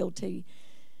kings of the Old Testament.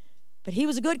 But he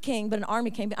was a good king, but an army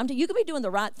came. You could be doing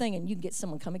the right thing and you can get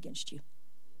someone come against you.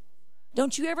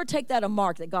 Don't you ever take that a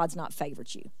mark that God's not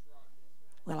favored you.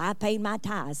 Well, I paid my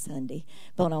tithes Sunday,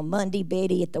 but on Monday,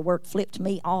 Betty at the work flipped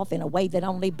me off in a way that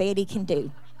only Betty can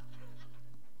do.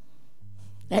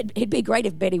 It'd be great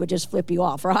if Betty would just flip you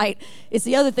off, right? It's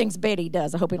the other things Betty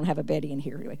does. I hope we don't have a Betty in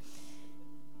here anyway.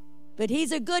 But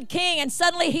he's a good king, and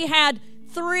suddenly he had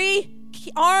 3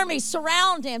 armies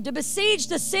surround him to besiege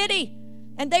the city,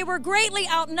 and they were greatly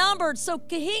outnumbered.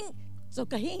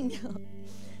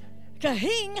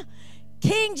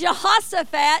 King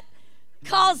Jehoshaphat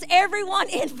calls everyone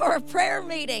in for a prayer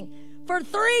meeting for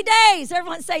 3 days.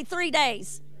 Everyone say 3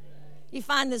 days. You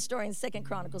find this story in 2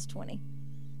 Chronicles 20.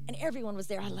 And everyone was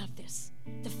there. I love this.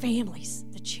 The families,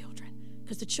 the children,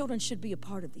 because the children should be a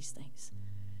part of these things.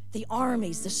 The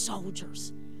armies, the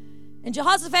soldiers. And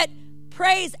Jehoshaphat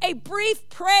prays a brief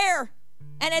prayer.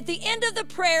 And at the end of the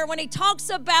prayer, when he talks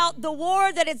about the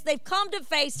war that they've come to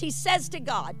face, he says to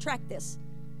God, track this,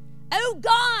 "Oh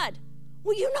God,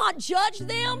 will you not judge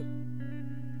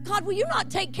them? God, will you not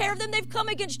take care of them? They've come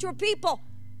against your people."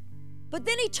 But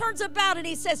then he turns about and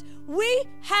he says, "We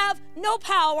have no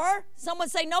power," someone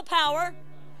say no power,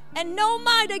 "and no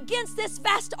might against this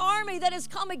vast army that has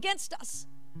come against us.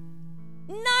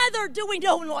 Neither do we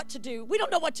know what to do." We don't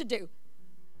know what to do.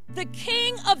 The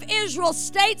king of Israel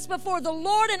states before the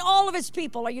Lord and all of his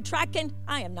people, are you tracking?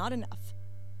 I am not enough.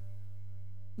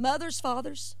 Mothers,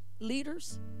 fathers,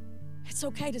 leaders, it's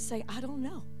okay to say, I don't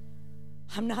know.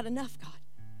 I'm not enough, God.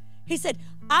 He said,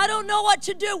 I don't know what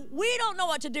to do. We don't know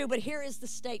what to do. But here is the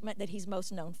statement that he's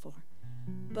most known for.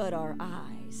 But our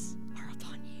eyes are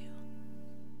upon you.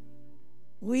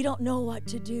 We don't know what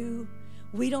to do.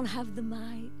 We don't have the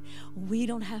might. We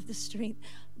don't have the strength.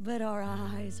 But our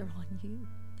eyes are on you.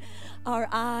 Our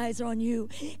eyes are on you.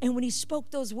 And when he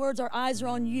spoke those words, our eyes are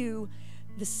on you,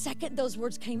 the second those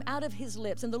words came out of his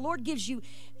lips, and the Lord gives you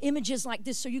images like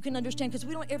this so you can understand, because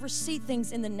we don't ever see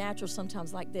things in the natural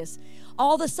sometimes like this.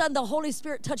 All of a sudden, the Holy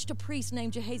Spirit touched a priest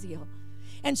named Jehaziel.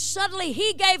 And suddenly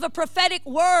he gave a prophetic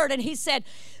word, and he said,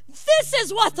 this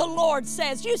is what the Lord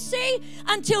says. You see,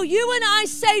 until you and I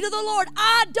say to the Lord,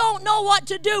 I don't know what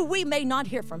to do, we may not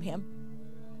hear from him.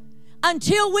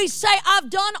 Until we say, I've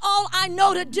done all I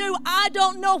know to do, I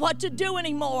don't know what to do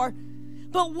anymore.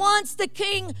 But once the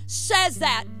king says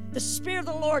that, the Spirit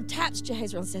of the Lord taps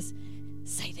Jehaziel and says,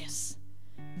 say this.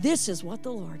 This is what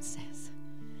the Lord says.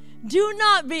 Do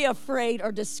not be afraid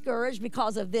or discouraged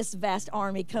because of this vast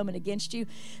army coming against you,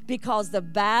 because the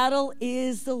battle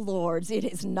is the Lord's. It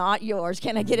is not yours.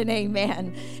 Can I get an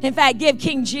amen? In fact, give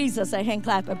King Jesus a hand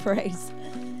clap of praise.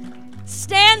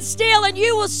 Stand still and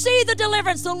you will see the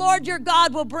deliverance the Lord your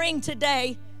God will bring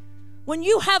today. When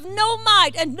you have no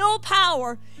might and no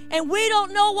power and we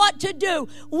don't know what to do,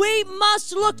 we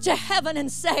must look to heaven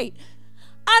and say,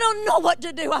 I don't know what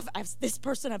to do. I've asked this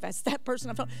person, I've asked that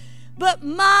person, but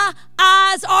my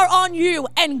eyes are on you,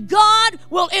 and God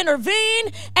will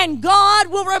intervene, and God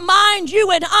will remind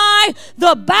you and I,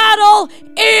 the battle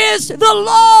is the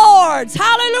Lord's.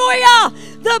 Hallelujah.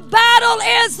 The battle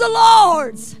is the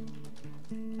Lord's.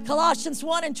 Colossians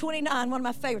 1:29, one of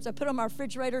my favorites. I put it on my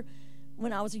refrigerator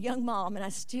when I was a young mom, and I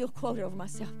still quote it over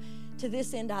myself. To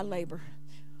this end I labor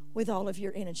with all of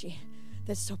your energy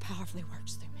that so powerfully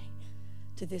works through me.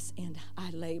 To this end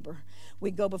I labor. We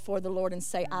go before the Lord and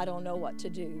say, I don't know what to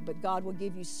do, but God will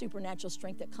give you supernatural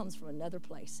strength that comes from another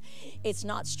place. It's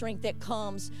not strength that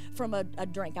comes from a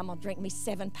drink. I'm going to drink me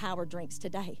 7 power drinks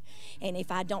today. And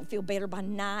if I don't feel better by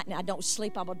night and I don't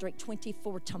sleep, I will drink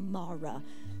 24 tomorrow.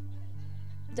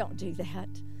 Don't do that.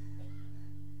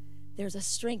 There's a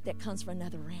strength that comes from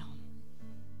another realm,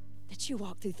 that you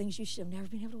walk through things you should have never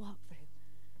been able to walk through.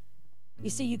 You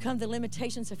see, you come to the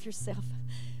limitations of yourself.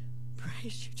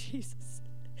 Praise you, Jesus.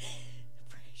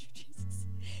 Praise you, Jesus.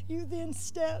 You then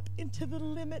step into the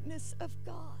limitness of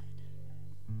God.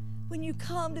 When you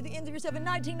come to the end of yourself. In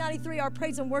 1993, our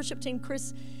praise and worship team,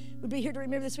 Chris would be here to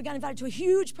remember this. We got invited to a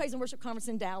huge praise and worship conference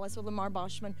in Dallas with Lamar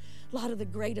Boschman. A lot of the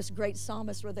great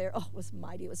psalmists were there. Oh, it was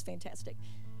mighty. It was fantastic.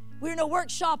 We were in a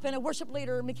workshop, and a worship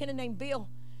leader, a McKinnon named Bill,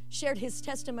 shared his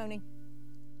testimony.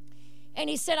 And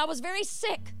he said, I was very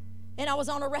sick. and I was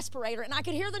on a respirator, and I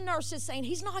could hear the nurses saying,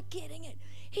 he's not getting it.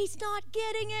 He's not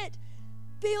getting it.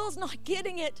 Bill's not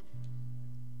getting it.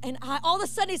 And all of a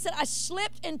sudden, he said, I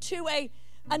slipped into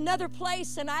another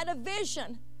place, and I had a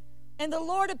vision. And the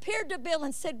Lord appeared to Bill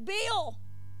and said, Bill,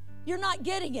 you're not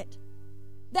getting it.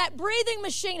 That breathing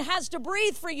machine has to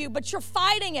breathe for you, but you're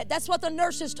fighting it. That's what the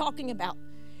nurse is talking about.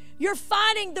 You're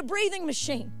fighting the breathing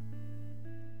machine.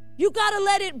 You got to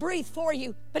let it breathe for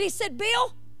you. But he said,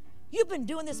 Bill, you've been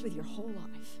doing this with your whole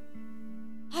life.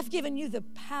 I've given you the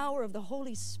power of the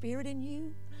Holy Spirit in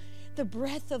you, the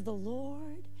breath of the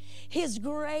Lord, His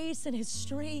grace and His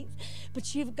strength,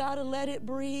 but you've got to let it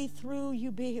breathe through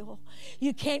you, Bill.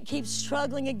 You can't keep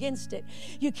struggling against it.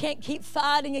 You can't keep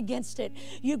fighting against it.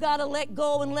 You got to let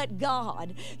go and let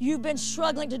God. You've been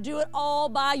struggling to do it all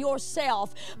by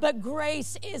yourself, but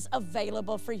grace is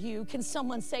available for you. Can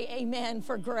someone say amen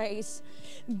for grace?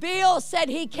 Bill said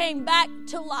he came back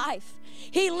to life.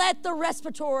 He let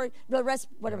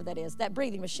whatever that is, that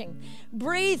breathing machine,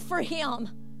 breathe for him.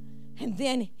 And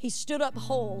then he stood up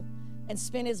whole and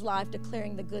spent his life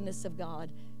declaring the goodness of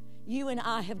God. You and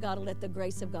I have got to let the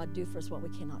grace of God do for us what we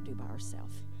cannot do by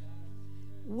ourselves.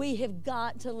 We have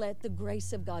got to let the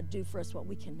grace of God do for us what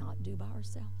we cannot do by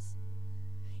ourselves.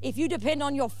 If you depend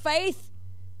on your faith,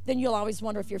 then you'll always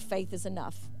wonder if your faith is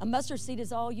enough. A mustard seed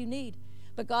is all you need.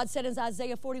 But God said in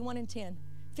Isaiah 41:10,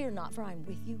 fear not, for I am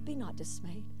with you. Be not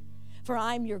dismayed. For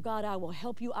I am your God, I will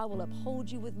help you. I will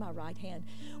uphold you with my right hand.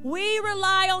 We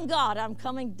rely on God. I'm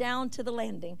coming down to the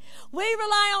landing. We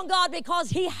rely on God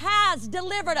because He has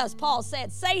delivered us, Paul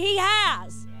said. Say He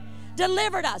has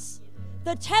delivered us.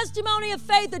 The testimony of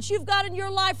faith that you've got in your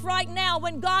life right now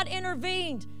when God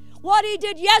intervened. What He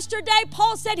did yesterday,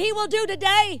 Paul said He will do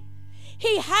today.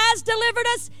 He has delivered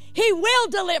us. He will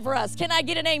deliver us. Can I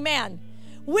get an amen?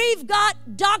 We've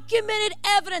got documented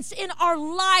evidence in our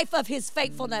life of His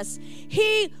faithfulness.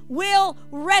 He will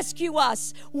rescue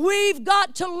us. We've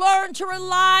got to learn to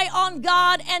rely on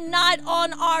God and not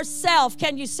on ourselves.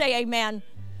 Can you say amen?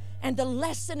 And the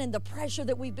lesson and the pressure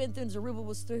that we've been through and Zerubbabel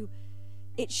was through,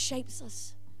 it shapes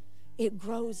us. It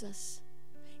grows us.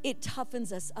 It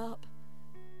toughens us up.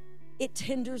 It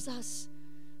tenders us.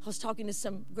 I was talking to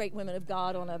some great women of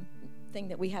God on a thing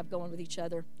that we have going with each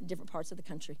other in different parts of the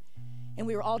country. And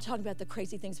we were all talking about the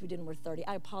crazy things we did when we were 30.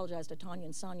 I apologized to Tanya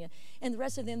and Sonia and the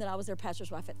rest of them that I was their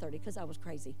pastor's wife at 30 because I was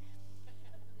crazy.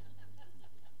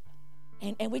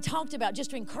 And we talked about,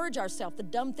 just to encourage ourselves, the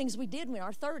dumb things we did when we were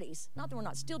in our 30s. Not that we're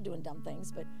not still doing dumb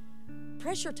things, but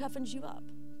pressure toughens you up.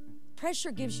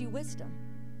 Pressure gives you wisdom.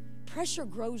 Pressure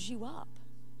grows you up.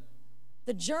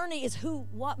 The journey is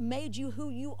what made you who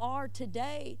you are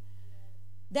today.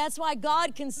 That's why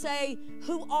God can say,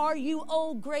 who are you,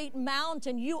 O great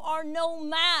mountain? You are no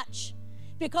match,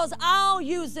 because I'll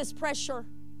use this pressure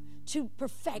to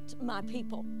perfect my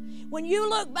people. When you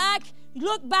look back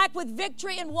with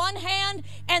victory in one hand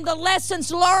and the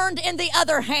lessons learned in the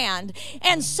other hand,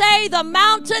 and say, the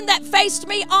mountain that faced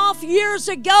me off years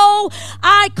ago,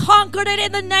 I conquered it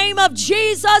in the name of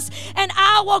Jesus, and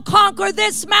I will conquer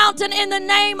this mountain in the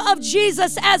name of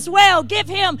Jesus as well. Give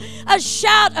Him a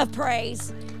shout of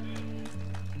praise.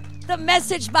 The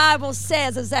Message Bible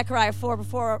says of Zechariah 4,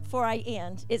 before I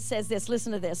end, it says this.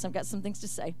 Listen to this. I've got some things to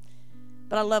say.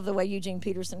 But I love the way Eugene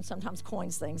Peterson sometimes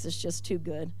coins things. It's just too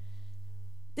good.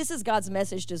 This is God's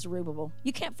message to Zerubbabel.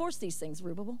 You can't force these things,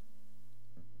 Zerubbabel.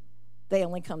 They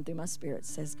only come through my Spirit,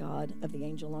 says God of the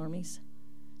angel armies.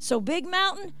 So, big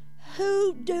mountain,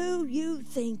 who do you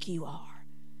think you are?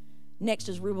 Next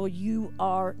is Zerubbabel, you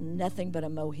are nothing but a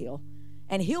molehill.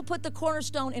 And He'll put the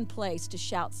cornerstone in place to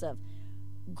shouts of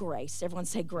grace. Everyone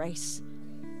say grace.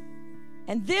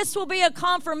 And this will be a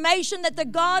confirmation that the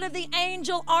God of the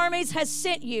angel armies has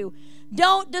sent you.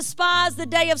 Don't despise the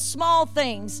day of small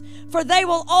things, for they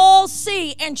will all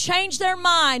see and change their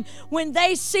mind when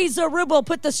they see Zerubbabel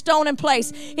put the stone in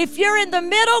place. If you're in the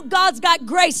middle, God's got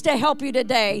grace to help you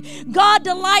today. God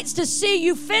delights to see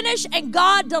you finish, and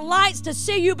God delights to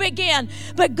see you begin.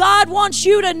 But God wants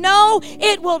you to know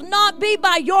it will not be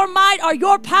by your might or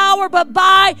your power, but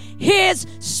by His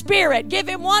Spirit. Give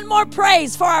Him one more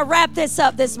praise before I wrap this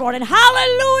up this morning.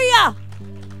 Hallelujah!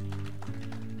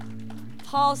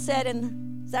 Paul said,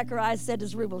 and Zechariah said to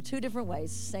Zerubbabel, two different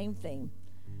ways, same theme,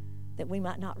 that we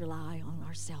might not rely on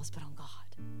ourselves, but on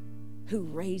God, who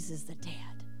raises the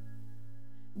dead.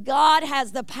 God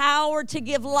has the power to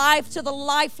give life to the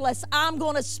lifeless. I'm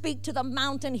going to speak to the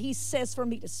mountain He says for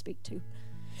me to speak to.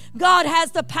 God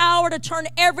has the power to turn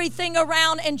everything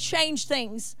around and change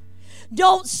things.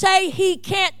 Don't say He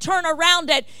can't turn around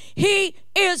it. He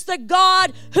is the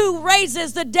God who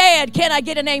raises the dead. Can I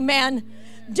get an amen?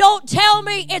 Don't tell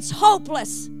me it's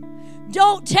hopeless.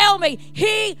 Don't tell me.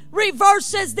 He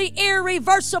reverses the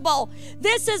irreversible.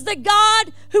 This is the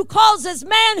God who causes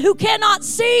man who cannot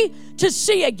see to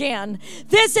see again.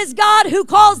 This is God who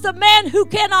calls the man who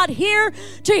cannot hear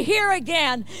to hear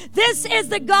again. This is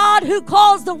the God who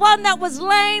calls the one that was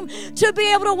lame to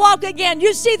be able to walk again.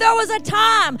 You see, there was a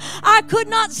time I could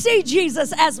not see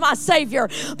Jesus as my Savior,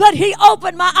 but He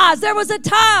opened my eyes. There was a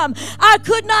time I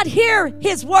could not hear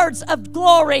His words of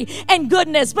glory and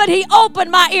goodness, but He opened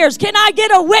my ears. Can I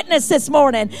get a witness this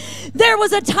morning? There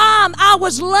was a time I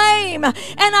was lame and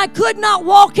I could not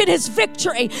walk in His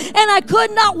victory, and I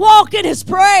could not walk in His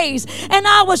praise, and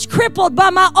I was crippled by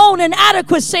my own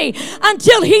inadequacy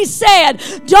until He said,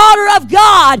 daughter of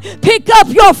God, pick up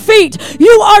your feet. You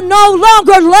are no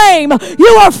longer lame. You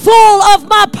are full of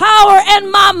my power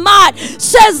and my might,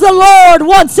 says the Lord.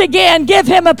 Once again, give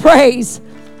Him a praise.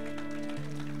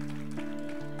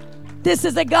 This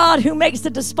is a God who makes the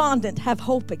despondent have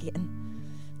hope again.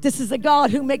 This is a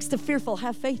God who makes the fearful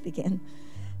have faith again.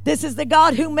 This is the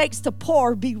God who makes the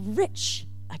poor be rich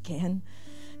again.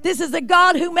 This is the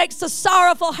God who makes the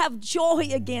sorrowful have joy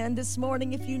again this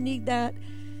morning if you need that.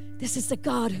 This is the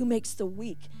God who makes the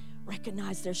weak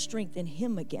recognize their strength in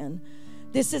Him again.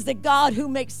 This is the God who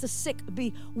makes the sick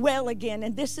be well again.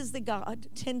 And this is the God,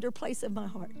 tender place of my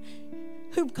heart,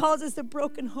 who causes the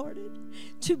brokenhearted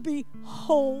to be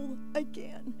whole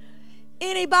again.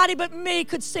 Anybody but me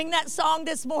could sing that song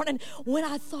this morning. When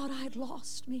I thought I'd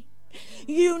lost me,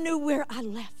 You knew where I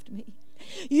left me.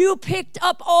 You picked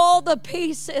up all the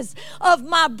pieces of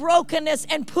my brokenness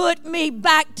and put me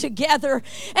back together.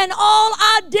 And all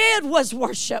I did was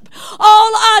worship. All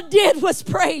I did was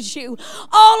praise You.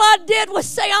 All I did was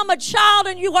say, I'm a child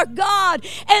and You are God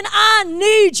and I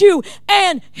need You.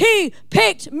 And He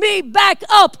picked me back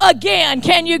up again.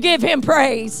 Can you give Him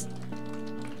praise?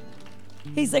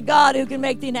 He's a God who can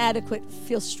make the inadequate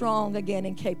feel strong again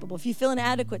and capable. If you feel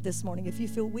inadequate this morning, if you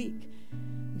feel weak,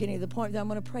 I'm getting to the point that I'm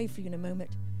going to pray for you in a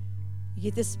moment. You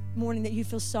get this morning that you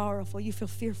feel sorrowful, you feel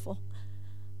fearful.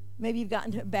 Maybe you've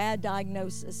gotten a bad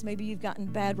diagnosis. Maybe you've gotten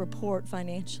a bad report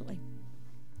financially.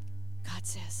 God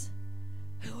says,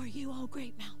 who are you, oh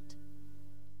great mountain?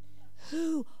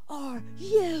 Who are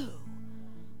you,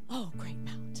 oh great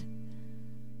mountain?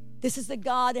 This is the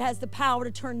God that has the power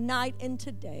to turn night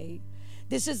into day.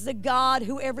 This is the God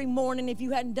who every morning, if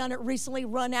you hadn't done it recently,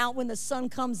 run out when the sun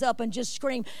comes up and just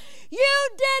scream, you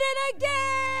did it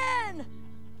again.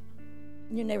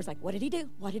 And your neighbor's like, what did he do?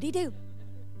 What did he do?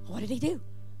 What did he do?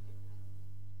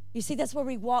 You see, that's where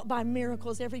we walk by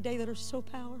miracles every day that are so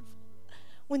powerful.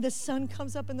 When the sun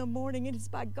comes up in the morning, it is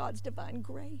by God's divine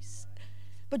grace.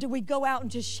 But do we go out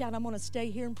and just shout, I'm going to stay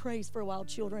here and praise for a while,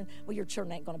 children? Well, your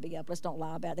children ain't going to be up. Let's don't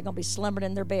lie about it. They're going to be slumbering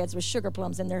in their beds with sugar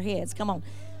plums in their heads. Come on.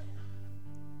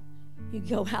 You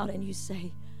go out and you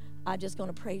say, I'm just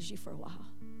going to praise You for a while.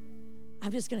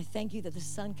 I'm just going to thank You that the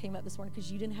sun came up this morning because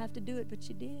You didn't have to do it, but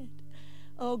You did.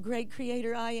 Oh, great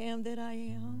Creator, I am that I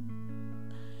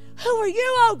am. Who are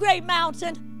You, oh great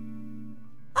mountain?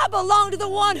 I belong to the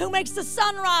one who makes the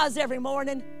sun rise every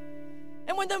morning.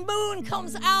 And when the moon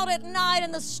comes out at night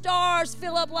and the stars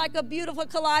fill up like a beautiful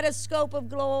kaleidoscope of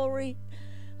glory,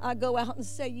 I go out and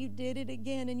say, You did it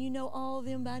again, and You know all of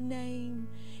them by name.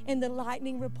 And the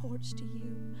lightning reports to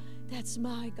You. That's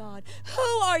my God. Who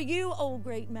are You, oh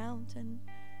great mountain?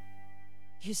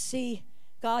 You see,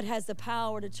 God has the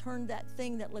power to turn that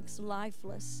thing that looks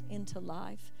lifeless into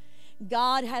life.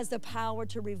 God has the power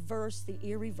to reverse the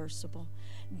irreversible.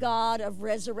 God of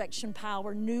resurrection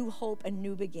power, new hope, and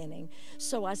new beginning.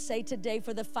 So I say today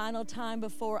for the final time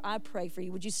before I pray for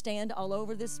you, would you stand all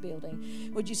over this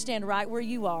building? Would you stand right where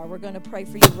you are? We're going to pray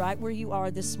for you right where you are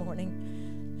this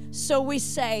morning. So we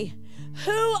say,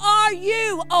 who are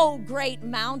You, oh great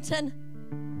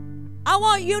mountain? I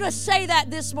want you to say that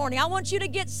this morning. I want you to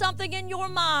get something in your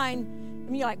mind.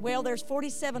 And you're like, well, there's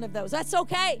 47 of those. That's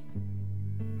okay.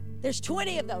 There's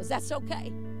 20 of those. That's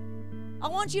okay. I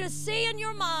want you to see in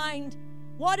your mind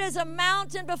what is a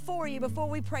mountain before you before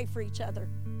we pray for each other.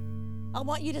 I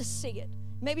want you to see it.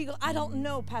 Maybe you go, I don't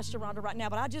know, Pastor Rhonda, right now,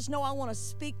 but I just know I want to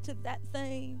speak to that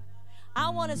thing. I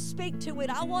want to speak to it.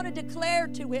 I want to declare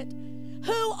to it.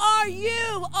 Who are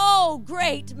You, oh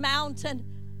great mountain?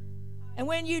 And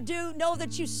when you do, know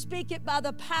that you speak it by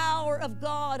the power of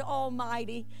God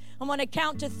Almighty. I'm going to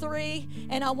count to 3,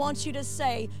 and I want you to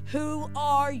say, who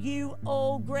are You,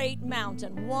 oh great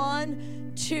mountain?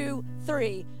 1, 2,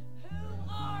 3. Who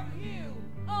are You,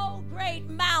 Oh, great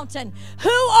mountain, who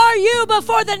are you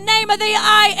before the name of the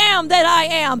I am that I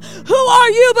am? Who are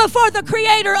you before the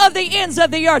creator of the ends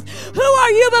of the earth? Who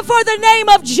are you before the name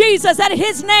of Jesus? At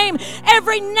his name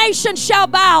every nation shall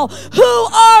bow. Who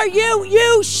are you?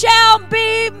 You shall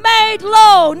be made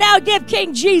low. Now give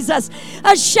King Jesus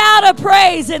a shout of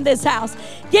praise in this house.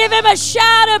 Give him a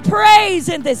shout of praise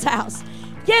in this house.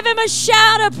 Give him a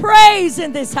shout of praise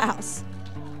in this house.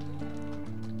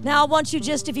 Now I want you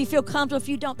just, if you feel comfortable, if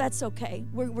you don't, that's okay.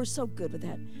 We're so good with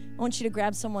that. I want you to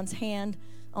grab someone's hand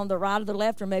on the right or the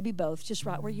left, or maybe both, just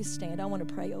right where you stand. I want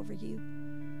to pray over you.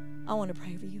 I want to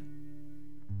pray over you.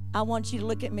 I want you to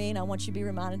look at me, and I want you to be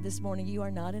reminded this morning, you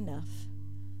are not enough.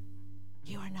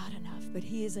 You are not enough, but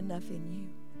he is enough in you.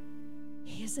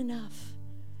 He is enough.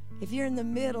 If you're in the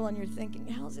middle and you're thinking,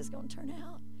 how's this going to turn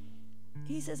out?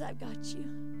 He says, I've got you.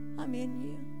 I'm in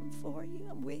you. I'm for you.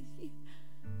 I'm with you.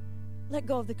 Let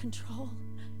go of the control.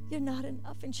 You're not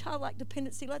enough. In childlike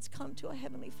dependency, let's come to a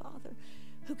Heavenly Father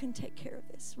who can take care of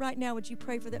this. Right now, would you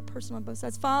pray for that person on both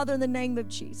sides? Father, in the name of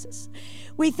Jesus,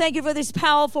 we thank you for these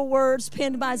powerful words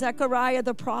penned by Zechariah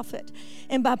the prophet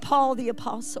and by Paul the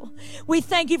apostle. We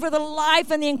thank you for the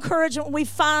life and the encouragement we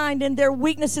find in their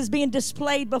weaknesses being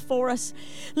displayed before us.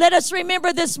 Let us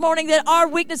remember this morning that our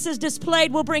weaknesses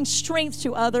displayed will bring strength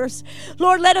to others.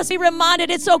 Lord, let us be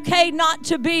reminded it's okay not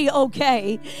to be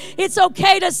okay. It's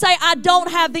okay to say, I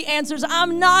don't have the answers.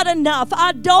 I'm not enough.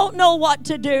 I don't know what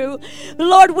to do.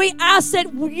 Lord, we ask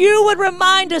that you would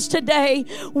remind us today,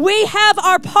 we have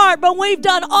our part, but we've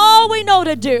done all we know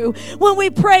to do. When we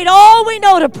prayed all we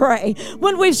know to pray,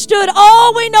 when we've stood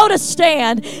all we know to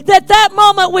stand, that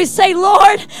moment we say,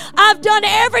 Lord, I've done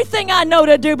everything I know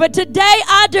to do, but today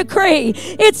I decree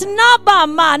it's not by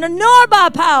might nor by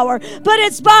power, but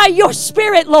it's by your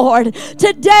Spirit, Lord.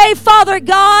 Today, Father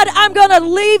God, I'm going to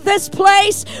leave this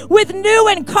place with new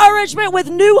encouragement, with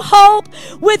new hope,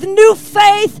 with new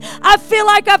faith. I feel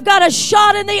like I've got a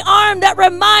shot in the arm that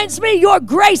reminds me your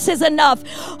grace is enough.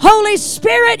 Holy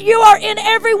Spirit, you are in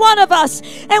every one of us,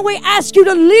 and we ask you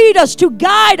to lead us, to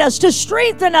guide us, to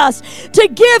strengthen us, to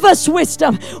give us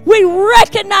wisdom. We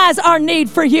recognize our need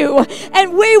for you,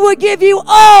 and we will give you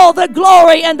all the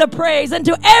glory and the praise. And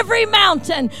to every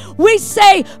mountain, we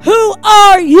say, who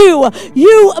are you?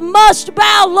 You must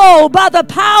bow low by the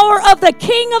power of the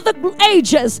King of the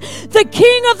ages, the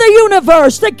King of the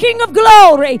universe, the King of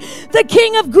glory, the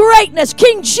King of greatness.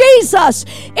 King Jesus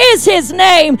is his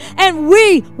name, and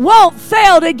we won't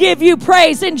fail to give you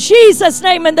praise. In Jesus'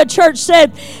 name, and the church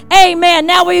said, amen.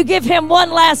 Now will you give him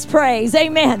one last praise?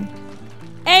 Amen.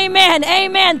 Amen.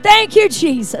 Amen. Thank you,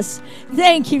 Jesus.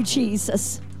 Thank you,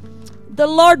 Jesus. The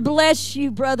Lord bless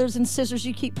you, brothers and sisters.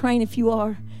 You keep praying if you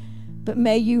are, but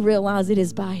may you realize it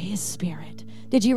is by his Spirit.